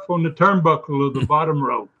the cuff on the turnbuckle of the bottom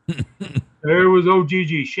rope. There was old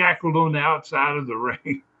Gigi shackled on the outside of the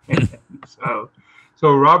ring.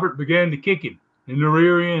 So Robert began to kick him in the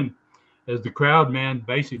rear end as the crowd, man,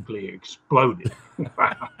 basically exploded.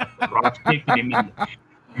 Rob's kicking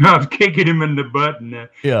him in the butt. And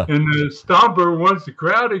the Stomper, once the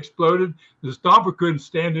crowd exploded, the Stomper couldn't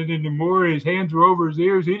stand it anymore. His hands were over his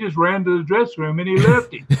ears. He just ran to the dressing room and he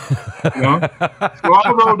left him. So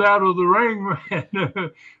I rolled out of the ring,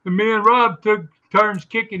 and me and Rob took turns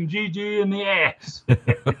kicking Gigi in the ass.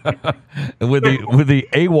 with the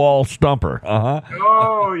AWOL Stomper. Uh-huh.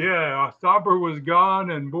 Oh, yeah. Our Stomper was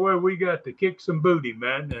gone, and boy, we got to kick some booty,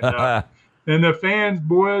 man. And the fans,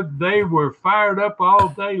 boy, they were fired up all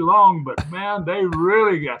day long, but, man, they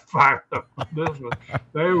really got fired up on this one.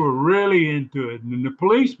 They were really into it. And the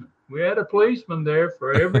policeman, we had a policeman there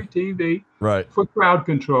for every TV right, for crowd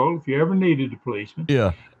control, if you ever needed a policeman.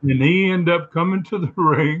 Yeah. And he ended up coming to the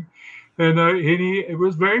ring. And he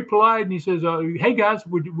was very polite, and he says, "Hey guys,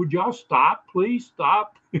 would y'all stop? Please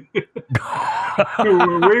stop." We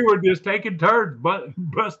were just taking turns,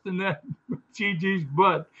 busting that Gigi's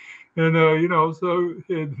butt, and So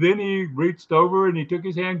then he reached over and he took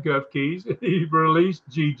his handcuff keys and he released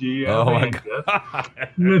Gigi out of the handcuffs.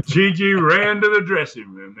 And Gigi ran to the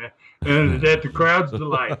dressing room, man. And at the crowd's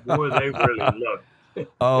delight, boy, they really loved it.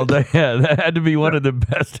 Oh, that had to be one of the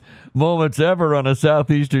best moments ever on a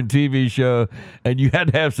Southeastern TV show, and you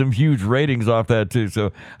had to have some huge ratings off that too.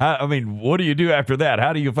 So, I mean, what do you do after that?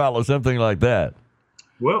 How do you follow something like that?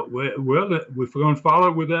 Well, if we're going to follow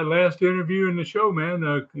it with that last interview in the show, man,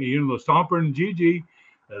 the Stomper and Gigi,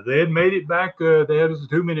 they had made it back. They had a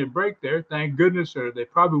 2-minute break there, thank goodness, or they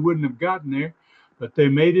probably wouldn't have gotten there. But they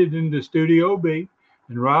made it into Studio B,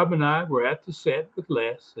 and Rob and I were at the set with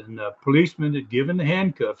Les, and the policeman had given the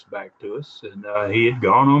handcuffs back to us, and he had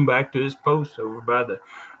gone on back to his post over by the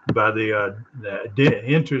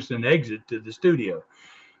entrance and exit to the studio.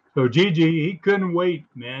 So Gigi, he couldn't wait,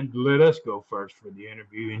 man, to let us go first for the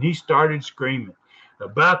interview, and he started screaming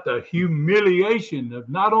about the humiliation of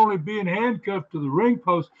not only being handcuffed to the ring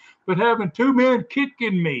post, but having 2 men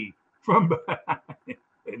kicking me from behind.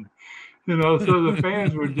 And, so the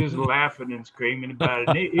fans were just laughing and screaming about it.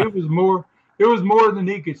 And it was more than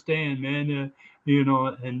he could stand, man.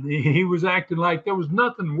 And he was acting like there was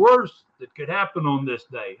nothing worse that could happen on this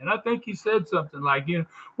day. And I think he said something like,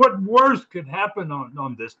 what worse could happen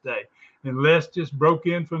on this day? And Les just broke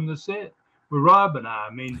in from the set with Rob and I.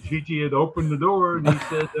 I mean, Gigi had opened the door, and he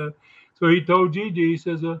said, so he told Gigi, he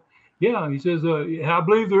says, I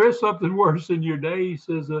believe there is something worse in your day. He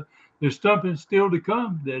says, there's something still to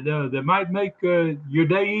come that might make your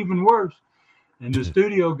day even worse. And the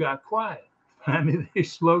studio got quiet. I mean, they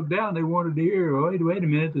slowed down. They wanted to hear, wait a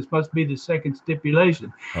minute, this must be the second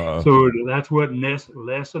stipulation. So that's what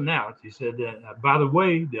Les announced. He said, by the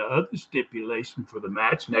way, the other stipulation for the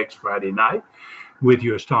match next Friday night with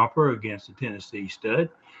your Stomper against the Tennessee Stud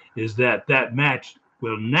is that match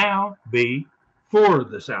will now be for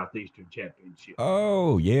the Southeastern Championship.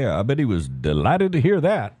 Oh, yeah. I bet he was delighted to hear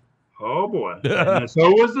that. Oh, boy. And so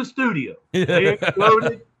was the studio. They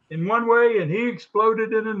exploded in one way, and he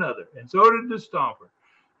exploded in another. And so did the Stomper.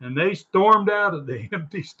 And they stormed out of the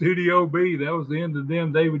empty Studio B. That was the end of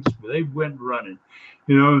them. They went running.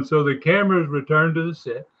 And so the cameras returned to the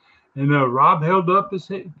set. And Rob held up his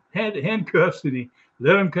handcuffs, and he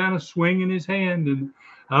let him kind of swing in his hand. And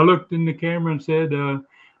I looked in the camera and said,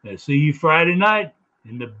 see you Friday night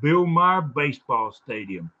in the Bill Meyer Baseball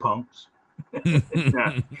Stadium, punks.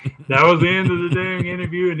 That was the end of the dang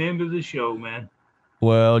interview and end of the show, man.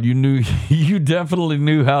 Well, you definitely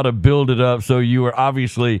knew how to build it up, so you were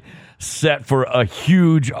obviously set for a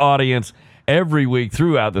huge audience every week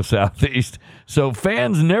throughout the Southeast. So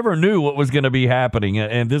fans never knew what was going to be happening,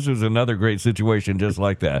 and this was another great situation just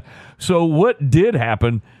like that. So what did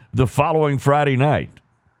happen the following Friday night?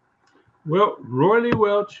 Well, Roy Lee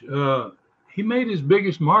Welch, he made his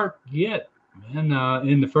biggest mark yet, man.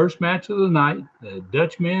 In the first match of the night,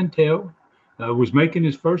 Dutch Mantell was making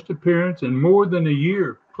his first appearance in more than a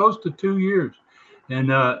year, close to 2 years.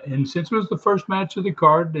 And since it was the first match of the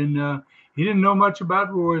card, and he didn't know much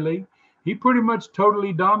about Roy Lee, he pretty much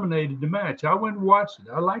totally dominated the match. I went and watched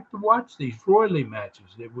it. I like to watch these Roy Lee matches.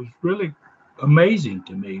 It was really amazing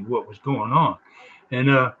to me what was going on.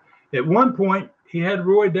 And at one point, he had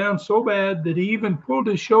Roy down so bad that he even pulled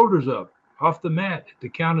his shoulders up off the mat at the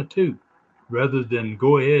count of 2 rather than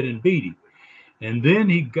go ahead and beat him. And then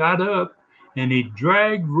he got up and he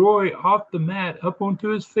dragged Roy off the mat up onto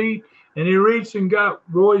his feet, and he reached and got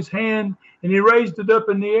Roy's hand and he raised it up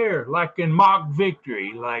in the air like in mock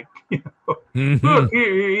victory, like, look,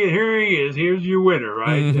 here he is. Here's your winner,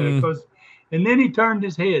 right? And then he turned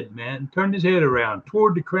his head around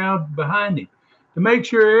toward the crowd behind him to make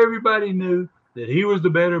sure everybody knew that he was the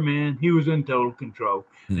better man. He was in total control,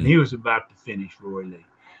 and he was about to finish Roy Lee.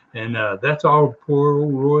 And that's all poor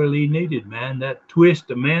old Roy Lee needed, man. That twist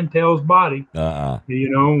of Mantell's body.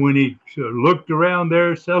 When he looked around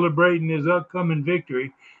there celebrating his upcoming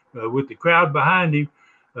victory with the crowd behind him,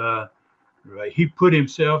 he put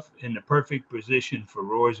himself in the perfect position for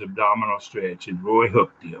Roy's abdominal stretch, and Roy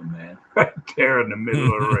hooked him, man, right there in the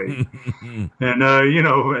middle of the ring. And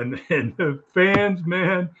and the fans,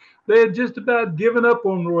 man, they had just about given up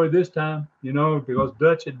on Roy this time, because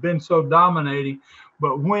Dutch had been so dominating.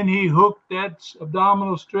 But when he hooked that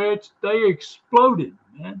abdominal stretch, they exploded,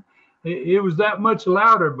 man. It was that much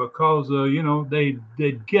louder because,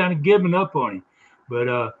 they'd kind of given up on him.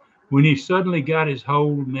 But when he suddenly got his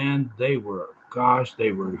hold, man, they were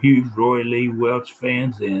huge Roy Lee Welch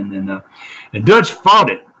fans then. And Dutch fought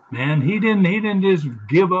it, man. He didn't just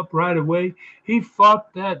give up right away. He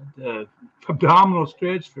fought that abdominal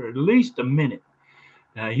stretch for at least a minute.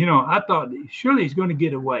 I thought surely he's going to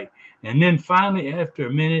get away. And then finally, after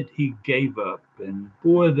a minute, he gave up. And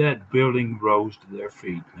boy, that building rose to their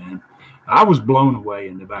feet, man. I was blown away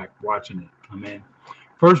in the back watching it. I mean,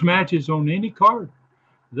 first matches on any card.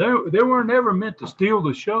 they weren't ever meant to steal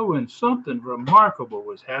the show, and something remarkable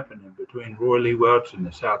was happening between Roy Lee Welch and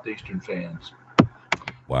the Southeastern fans.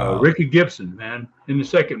 Wow. Ricky Gibson, man, in the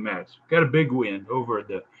second match, got a big win over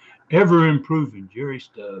the ever-improving Jerry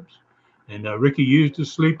Stubbs. And Ricky used a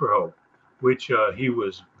sleeper hold, which he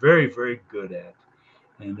was very, very good at.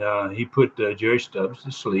 And he put Jerry Stubbs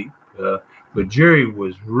to sleep. But Jerry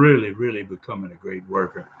was really, really becoming a great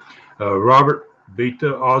worker. Robert beat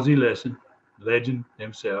the Aussie legend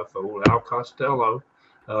himself, old Al Costello.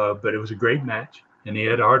 But it was a great match, and he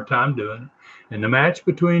had a hard time doing it. And the match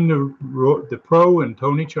between the Pro and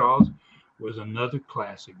Tony Charles was another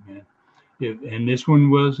classic, man. And this one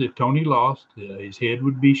was, if Tony lost, his head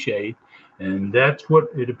would be shaved. And that's what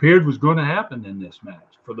it appeared was going to happen in this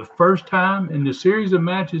match. For the first time in the series of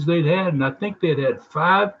matches they'd had, and I think they'd had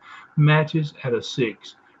 5 matches out of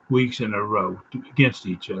 6 weeks in a row against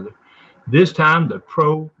each other. This time, the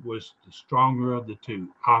Pro was the stronger of the two,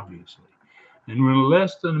 obviously. And with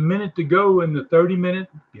less than a minute to go in the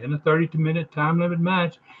 32-minute time limit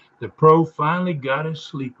match, the Pro finally got his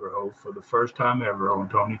sleeper hold for the first time ever on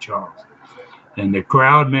Tony Charles. And the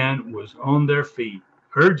crowd, man, was on their feet,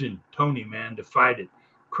 urging Tony, man, to fight it.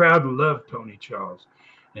 Crowd loved Tony Charles.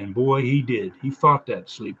 And boy, he did. He fought that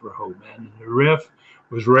sleeper hold, man. And the ref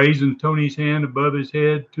was raising Tony's hand above his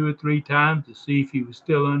head 2 or 3 times to see if he was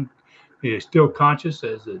still conscious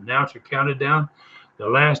as the announcer counted down the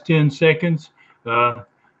last 10 seconds.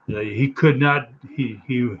 He could not.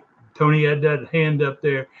 Tony had that hand up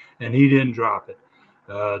there, and he didn't drop it.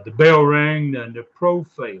 The bell rang, and the Pro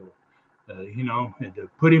failed. And to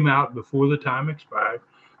put him out before the time expired.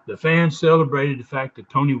 The fans celebrated the fact that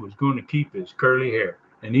Tony was going to keep his curly hair,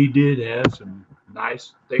 and he did have some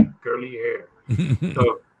nice, thick, curly hair.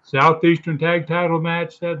 So, Southeastern Tag Title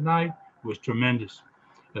match that night was tremendous.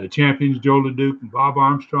 Champions Joe LeDuc and Bob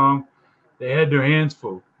Armstrong, they had their hands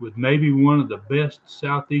full with maybe one of the best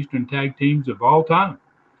Southeastern tag teams of all time.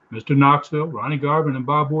 Mr. Knoxville, Ronnie Garvin, and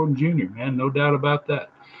Bob Orton Jr., man, no doubt about that.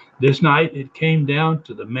 This night, it came down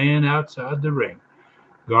to the man outside the ring,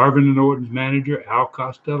 Garvin and Orton's manager, Al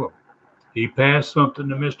Costello. He passed something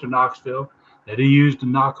to Mr. Knoxville that he used to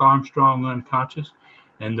knock Armstrong unconscious,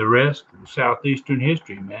 and the rest was Southeastern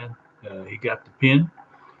history, man. He got the pin,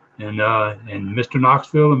 and Mr.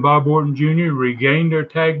 Knoxville and Bob Orton Jr. regained their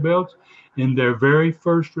tag belts in their very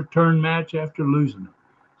first return match after losing them.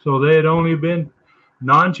 So they had only been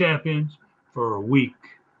non-champions for a week.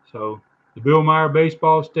 So the Bill Meyer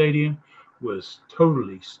Baseball Stadium was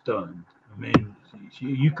totally stunned. I mean,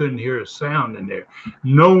 you couldn't hear a sound in there.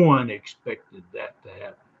 No one expected that to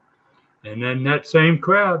happen. And then that same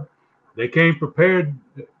crowd, they came prepared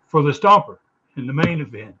for the Stomper in the main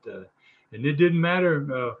event. And it didn't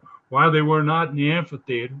matter why they were not in the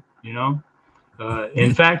amphitheater,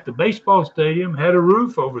 In fact, the baseball stadium had a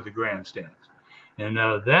roof over the grandstands. And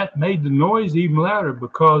that made the noise even louder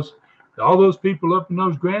because all those people up in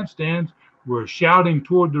those grandstands were shouting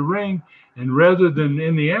toward the ring. And rather than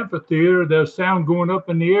in the amphitheater, the sound going up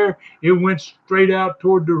in the air, it went straight out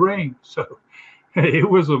toward the ring. So it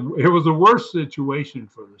was a worse situation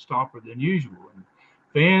for the Stomper than usual. And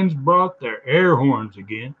fans brought their air horns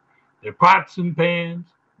again, their pots and pans,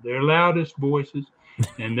 their loudest voices,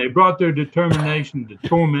 and they brought their determination to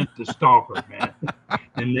torment the Stomper, man,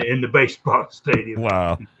 in the baseball stadium.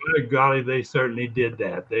 Wow. And by golly, they certainly did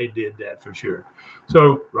that. They did that for sure.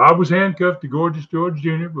 So Rob was handcuffed to Gorgeous George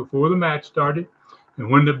Jr. before the match started. And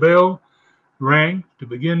when the bell rang to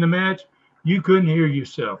begin the match, you couldn't hear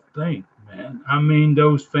yourself think, man. I mean,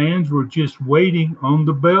 those fans were just waiting on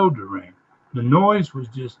the bell to ring. The noise was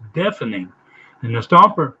just deafening, and the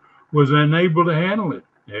Stomper was unable to handle it.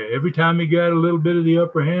 Every time he got a little bit of the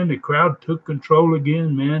upper hand, the crowd took control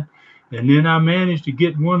again, man. And then I managed to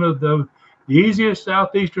get one of the easiest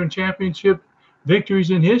Southeastern Championship victories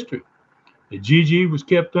in history. The GG was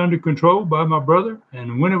kept under control by my brother,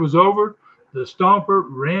 and when it was over, the Stomper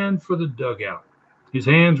ran for the dugout. His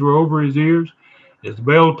hands were over his ears as the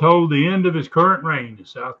bell tolled the end of his current reign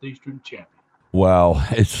as Southeastern champion. Wow,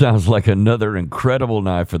 it sounds like another incredible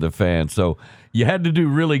night for the fans. So you had to do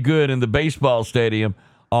really good in the baseball stadium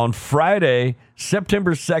on Friday,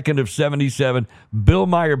 September 2nd of 1977, Bill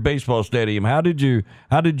Meyer Baseball Stadium. How did you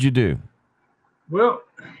do? Well,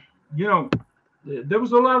 there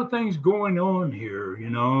was a lot of things going on here,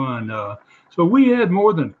 and so we had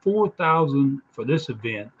more than 4,000 for this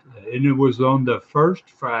event, and it was on the first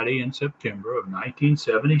Friday in September of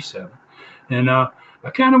 1977. And I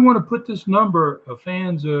kind of want to put this number of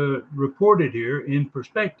fans reported here in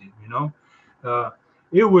perspective,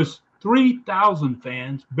 It was 3,000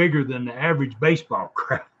 fans bigger than the average baseball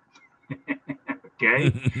crowd.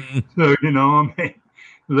 Okay? So,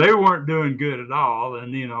 they weren't doing good at all.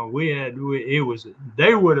 And,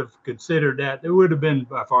 they would have considered that. It would have been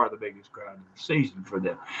by far the biggest crowd of the season for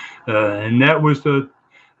them. And that was that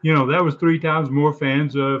was 3 times more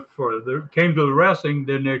fans came to the wrestling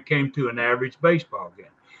than there came to an average baseball game.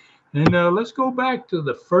 And let's go back to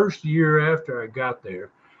the first year after I got there.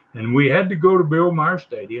 And we had to go to Bill Meyer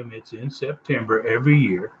Stadium. It's in September every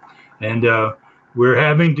year. And we're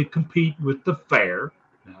having to compete with the fair.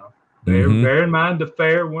 Now, bear in mind, the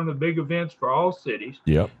fair, one of the big events for all cities.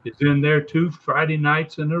 Yep. It's in there 2 Friday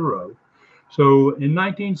nights in a row. So in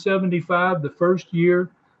 1975, the first year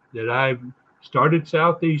that I started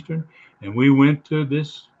Southeastern, and we went to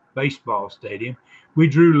this baseball stadium, we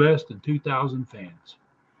drew less than 2,000 fans.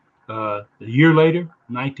 The year later,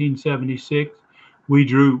 1976, we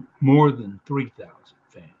drew more than 3,000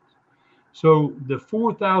 fans. So the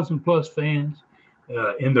 4,000 plus fans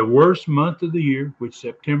in the worst month of the year, which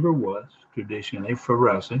September was traditionally for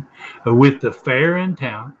wrestling, with the fair in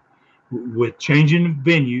town, with changing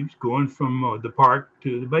venues, going from the park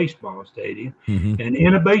to the baseball stadium, and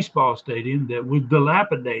in a baseball stadium that was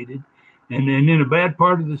dilapidated and in a bad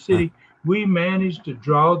part of the city, we managed to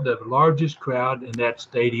draw the largest crowd in that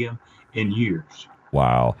stadium in years.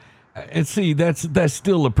 Wow. And see, that's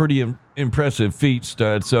still a pretty impressive feat,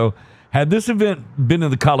 Stud. So had this event been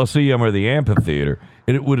in the Coliseum or the amphitheater,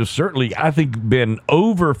 it would have certainly, I think, been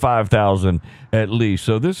over 5,000 at least.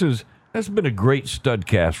 So that's been a great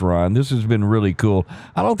Studcast, Ron. This has been really cool.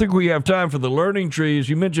 I don't think we have time for the learning tree, as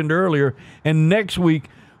you mentioned earlier. And next week,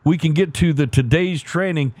 we can get to the today's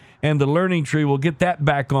training and the learning tree. We'll get that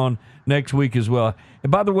back on next week as well.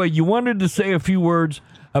 And by the way, you wanted to say a few words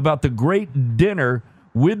about the great dinner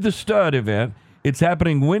with the Stud event. It's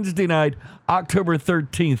happening Wednesday night, October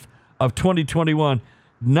 13th of 2021.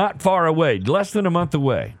 Not far away, less than a month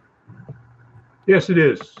away. Yes, it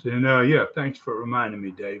is. And thanks for reminding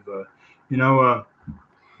me, Dave.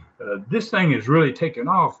 This thing is really taken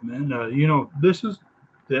off, man. I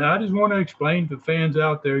just want to explain to fans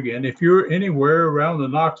out there again, if you're anywhere around the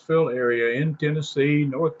Knoxville area in Tennessee,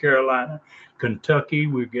 North Carolina, Kentucky,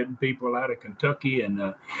 we're getting people out of Kentucky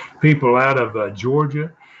and people out of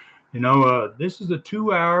Georgia. This is a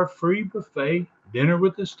 2-hour free buffet dinner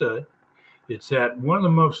with the Stud. It's at one of the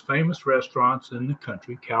most famous restaurants in the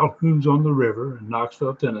country, Calhoun's on the River in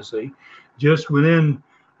Knoxville, Tennessee, just within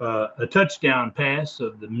a touchdown pass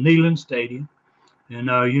of the Neyland Stadium. And,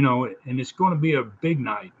 and it's going to be a big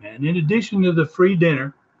night, man. In addition to the free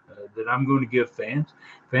dinner that I'm going to give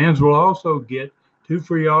fans will also get 2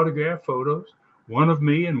 free autograph photos, one of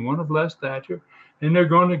me and one of Les Thatcher. And they're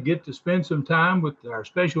going to get to spend some time with our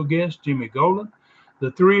special guest, Jimmy Golden.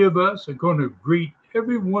 The 3 of us are going to greet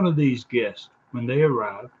every one of these guests when they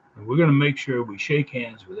arrive. And we're going to make sure we shake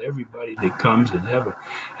hands with everybody that comes and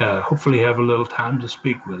hopefully have a little time to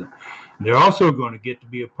speak with them. They're also going to get to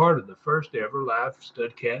be a part of the first ever live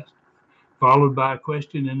Studcast, followed by a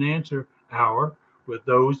question and answer hour with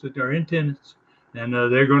those that are in attendance. And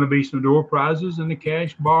there are going to be some door prizes in the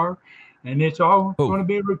cash bar. And it's all going to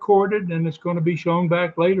be recorded, and it's going to be shown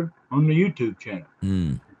back later on the YouTube channel.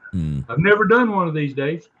 I've never done one of these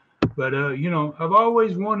days, but, I've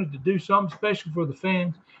always wanted to do something special for the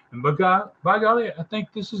fans. And by golly, I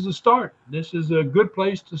think this is a start. This is a good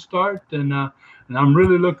place to start, and I'm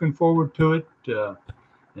really looking forward to it. I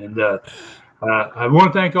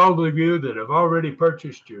want to thank all of you that have already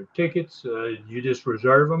purchased your tickets. You just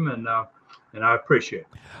reserve them, and I appreciate it.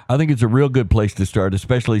 I think it's a real good place to start,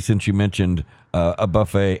 especially since you mentioned a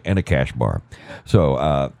buffet and a cash bar.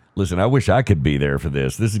 So, listen, I wish I could be there for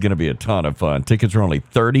this. This is going to be a ton of fun. Tickets are only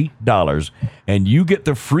 $30, and you get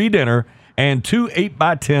the free dinner and 2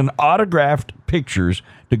 8x10 autographed pictures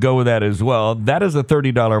to go with that as well. That is a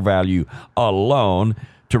 $30 value alone.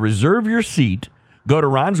 To reserve your seat, go to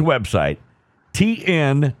Ron's website,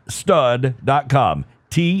 tnstud.com.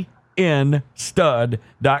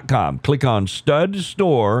 tnstud.com. Click on Stud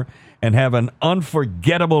Store and have an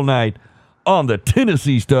unforgettable night on the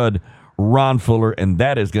Tennessee Stud, Ron Fuller, and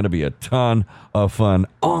that is going to be a ton of fun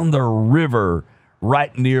on the river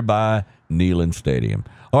right nearby Neyland Stadium.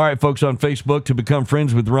 All right, folks, on Facebook, to become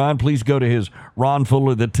friends with Ron, please go to his Ron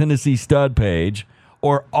Fuller, the Tennessee Stud page,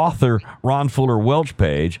 or author Ron Fuller Welch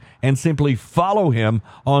page, and simply follow him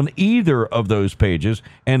on either of those pages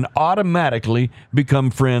and automatically become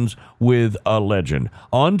friends with a legend.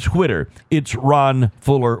 On Twitter, it's Ron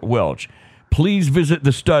Fuller Welch. Please visit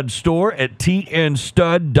the Stud Store at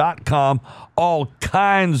tnstud.com. All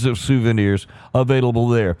kinds of souvenirs available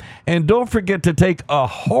there. And don't forget to take a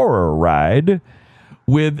horror ride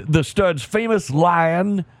with the Stud's famous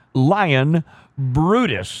lion,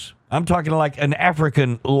 Brutus. I'm talking like an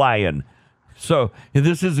African lion. So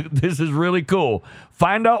this is really cool.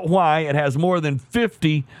 Find out why it has more than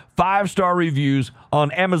 50 5-star reviews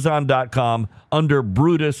on Amazon.com under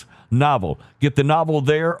Brutus Novel. Get the novel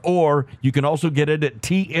there, or you can also get it at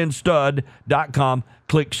tnstud.com.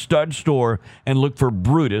 Click Stud Store and look for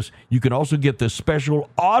Brutus. You can also get the special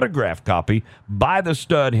autographed copy by the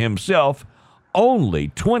stud himself, only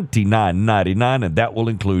 $29.99, and that will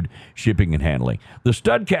include shipping and handling. The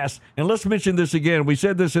Studcast, and let's mention this again. We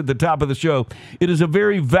said this at the top of the show. It is a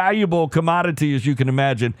very valuable commodity, as you can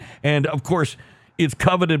imagine, and of course, it's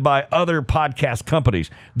coveted by other podcast companies.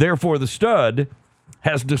 Therefore, the Stud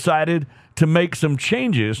has decided to make some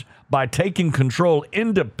changes by taking control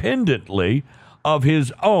independently of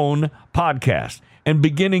his own podcast. And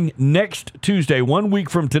beginning next Tuesday, 1 week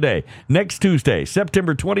from today, next Tuesday,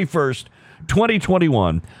 September 21st,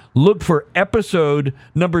 2021, look for episode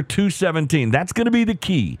number 217. That's going to be the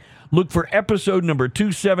key. Look for episode number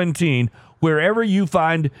 217 wherever you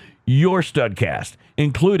find your Studcast,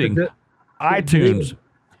 including iTunes.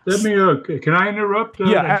 Let me, can I interrupt?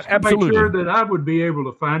 Yeah, absolutely. Make sure that I would be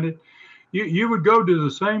able to find it. You would go to the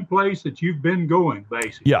same place that you've been going,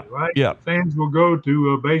 basically, yeah, right? Yeah. Fans will go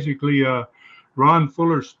to basically Ron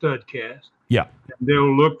Fuller's Studcast. Yeah. And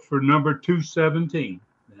they'll look for number 217.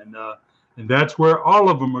 And that's where all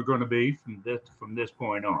of them are going to be from this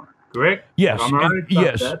point on. Correct? Yes. I'm right And,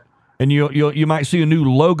 yes. That. And you might see a new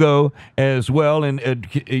logo as well. And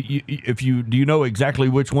if you know exactly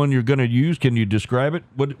which one you're going to use, can you describe it?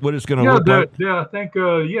 What it's going to look like? Yeah, I think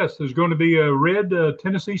yes. There's going to be a red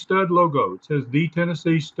Tennessee Stud logo. It says the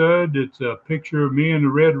Tennessee Stud. It's a picture of me in the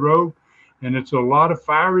red robe, and it's a lot of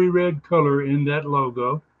fiery red color in that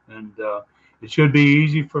logo. And it should be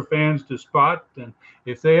easy for fans to spot. And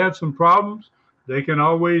if they have some problems, they can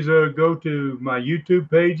always go to my YouTube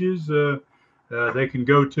pages. They can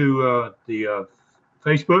go to the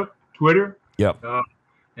Facebook, Twitter. Yep.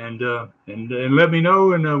 And let me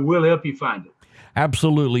know, and we'll help you find it.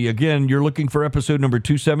 Absolutely. Again, you're looking for episode number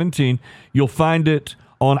 217. You'll find it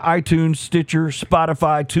on iTunes, Stitcher,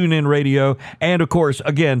 Spotify, TuneIn Radio, and, of course,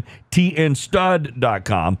 again,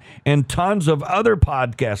 tnstud.com, and tons of other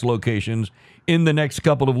podcast locations in the next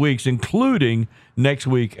couple of weeks, including next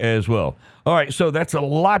week as well. All right, so that's a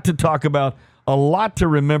lot to talk about, a lot to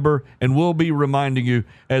remember, and we'll be reminding you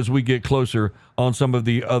as we get closer on some of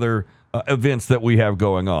the other events that we have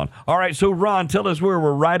going on. All right, so Ron, tell us where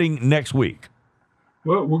we're riding next week.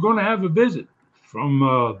 Well, we're going to have a visit from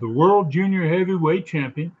the world junior heavyweight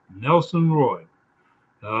champion, Nelson Roy,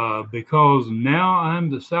 because now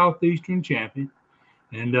I'm the Southeastern champion,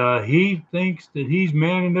 and he thinks that he's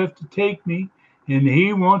man enough to take me, and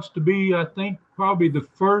he wants to be, I think, probably the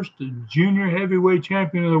first junior heavyweight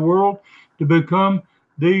champion of the world to become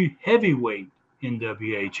the heavyweight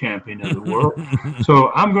NWA champion of the world.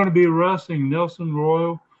 So I'm going to be wrestling Nelson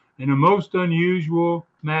Royal in a most unusual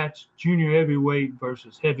match, junior heavyweight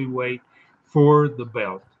versus heavyweight for the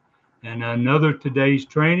belt. And another today's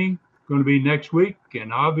training going to be next week,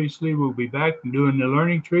 and obviously we'll be back and doing the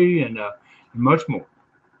learning tree and much more.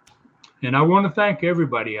 And I want to thank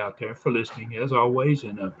everybody out there for listening, as always.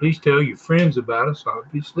 And please tell your friends about us,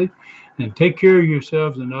 obviously. And take care of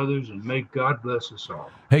yourselves and others, and may God bless us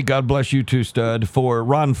all. Hey, God bless you too, Stud. For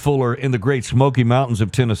Ron Fuller in the Great Smoky Mountains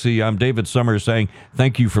of Tennessee, I'm David Summers saying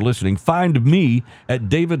thank you for listening. Find me at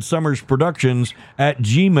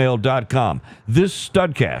davidsummersproductions@gmail.com. This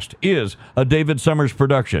Studcast is a David Summers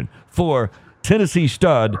production for Tennessee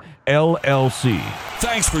Stud, LLC.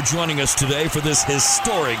 Thanks for joining us today for this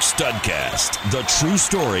historic Studcast. The true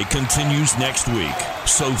story continues next week.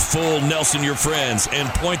 So fool Nelson your friends and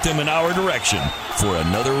point them in our direction for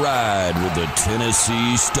another ride with the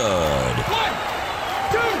Tennessee Stud. 1,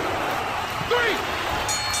 2,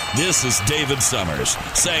 3. This is David Summers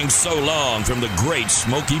saying so long from the Great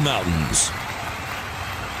Smoky Mountains.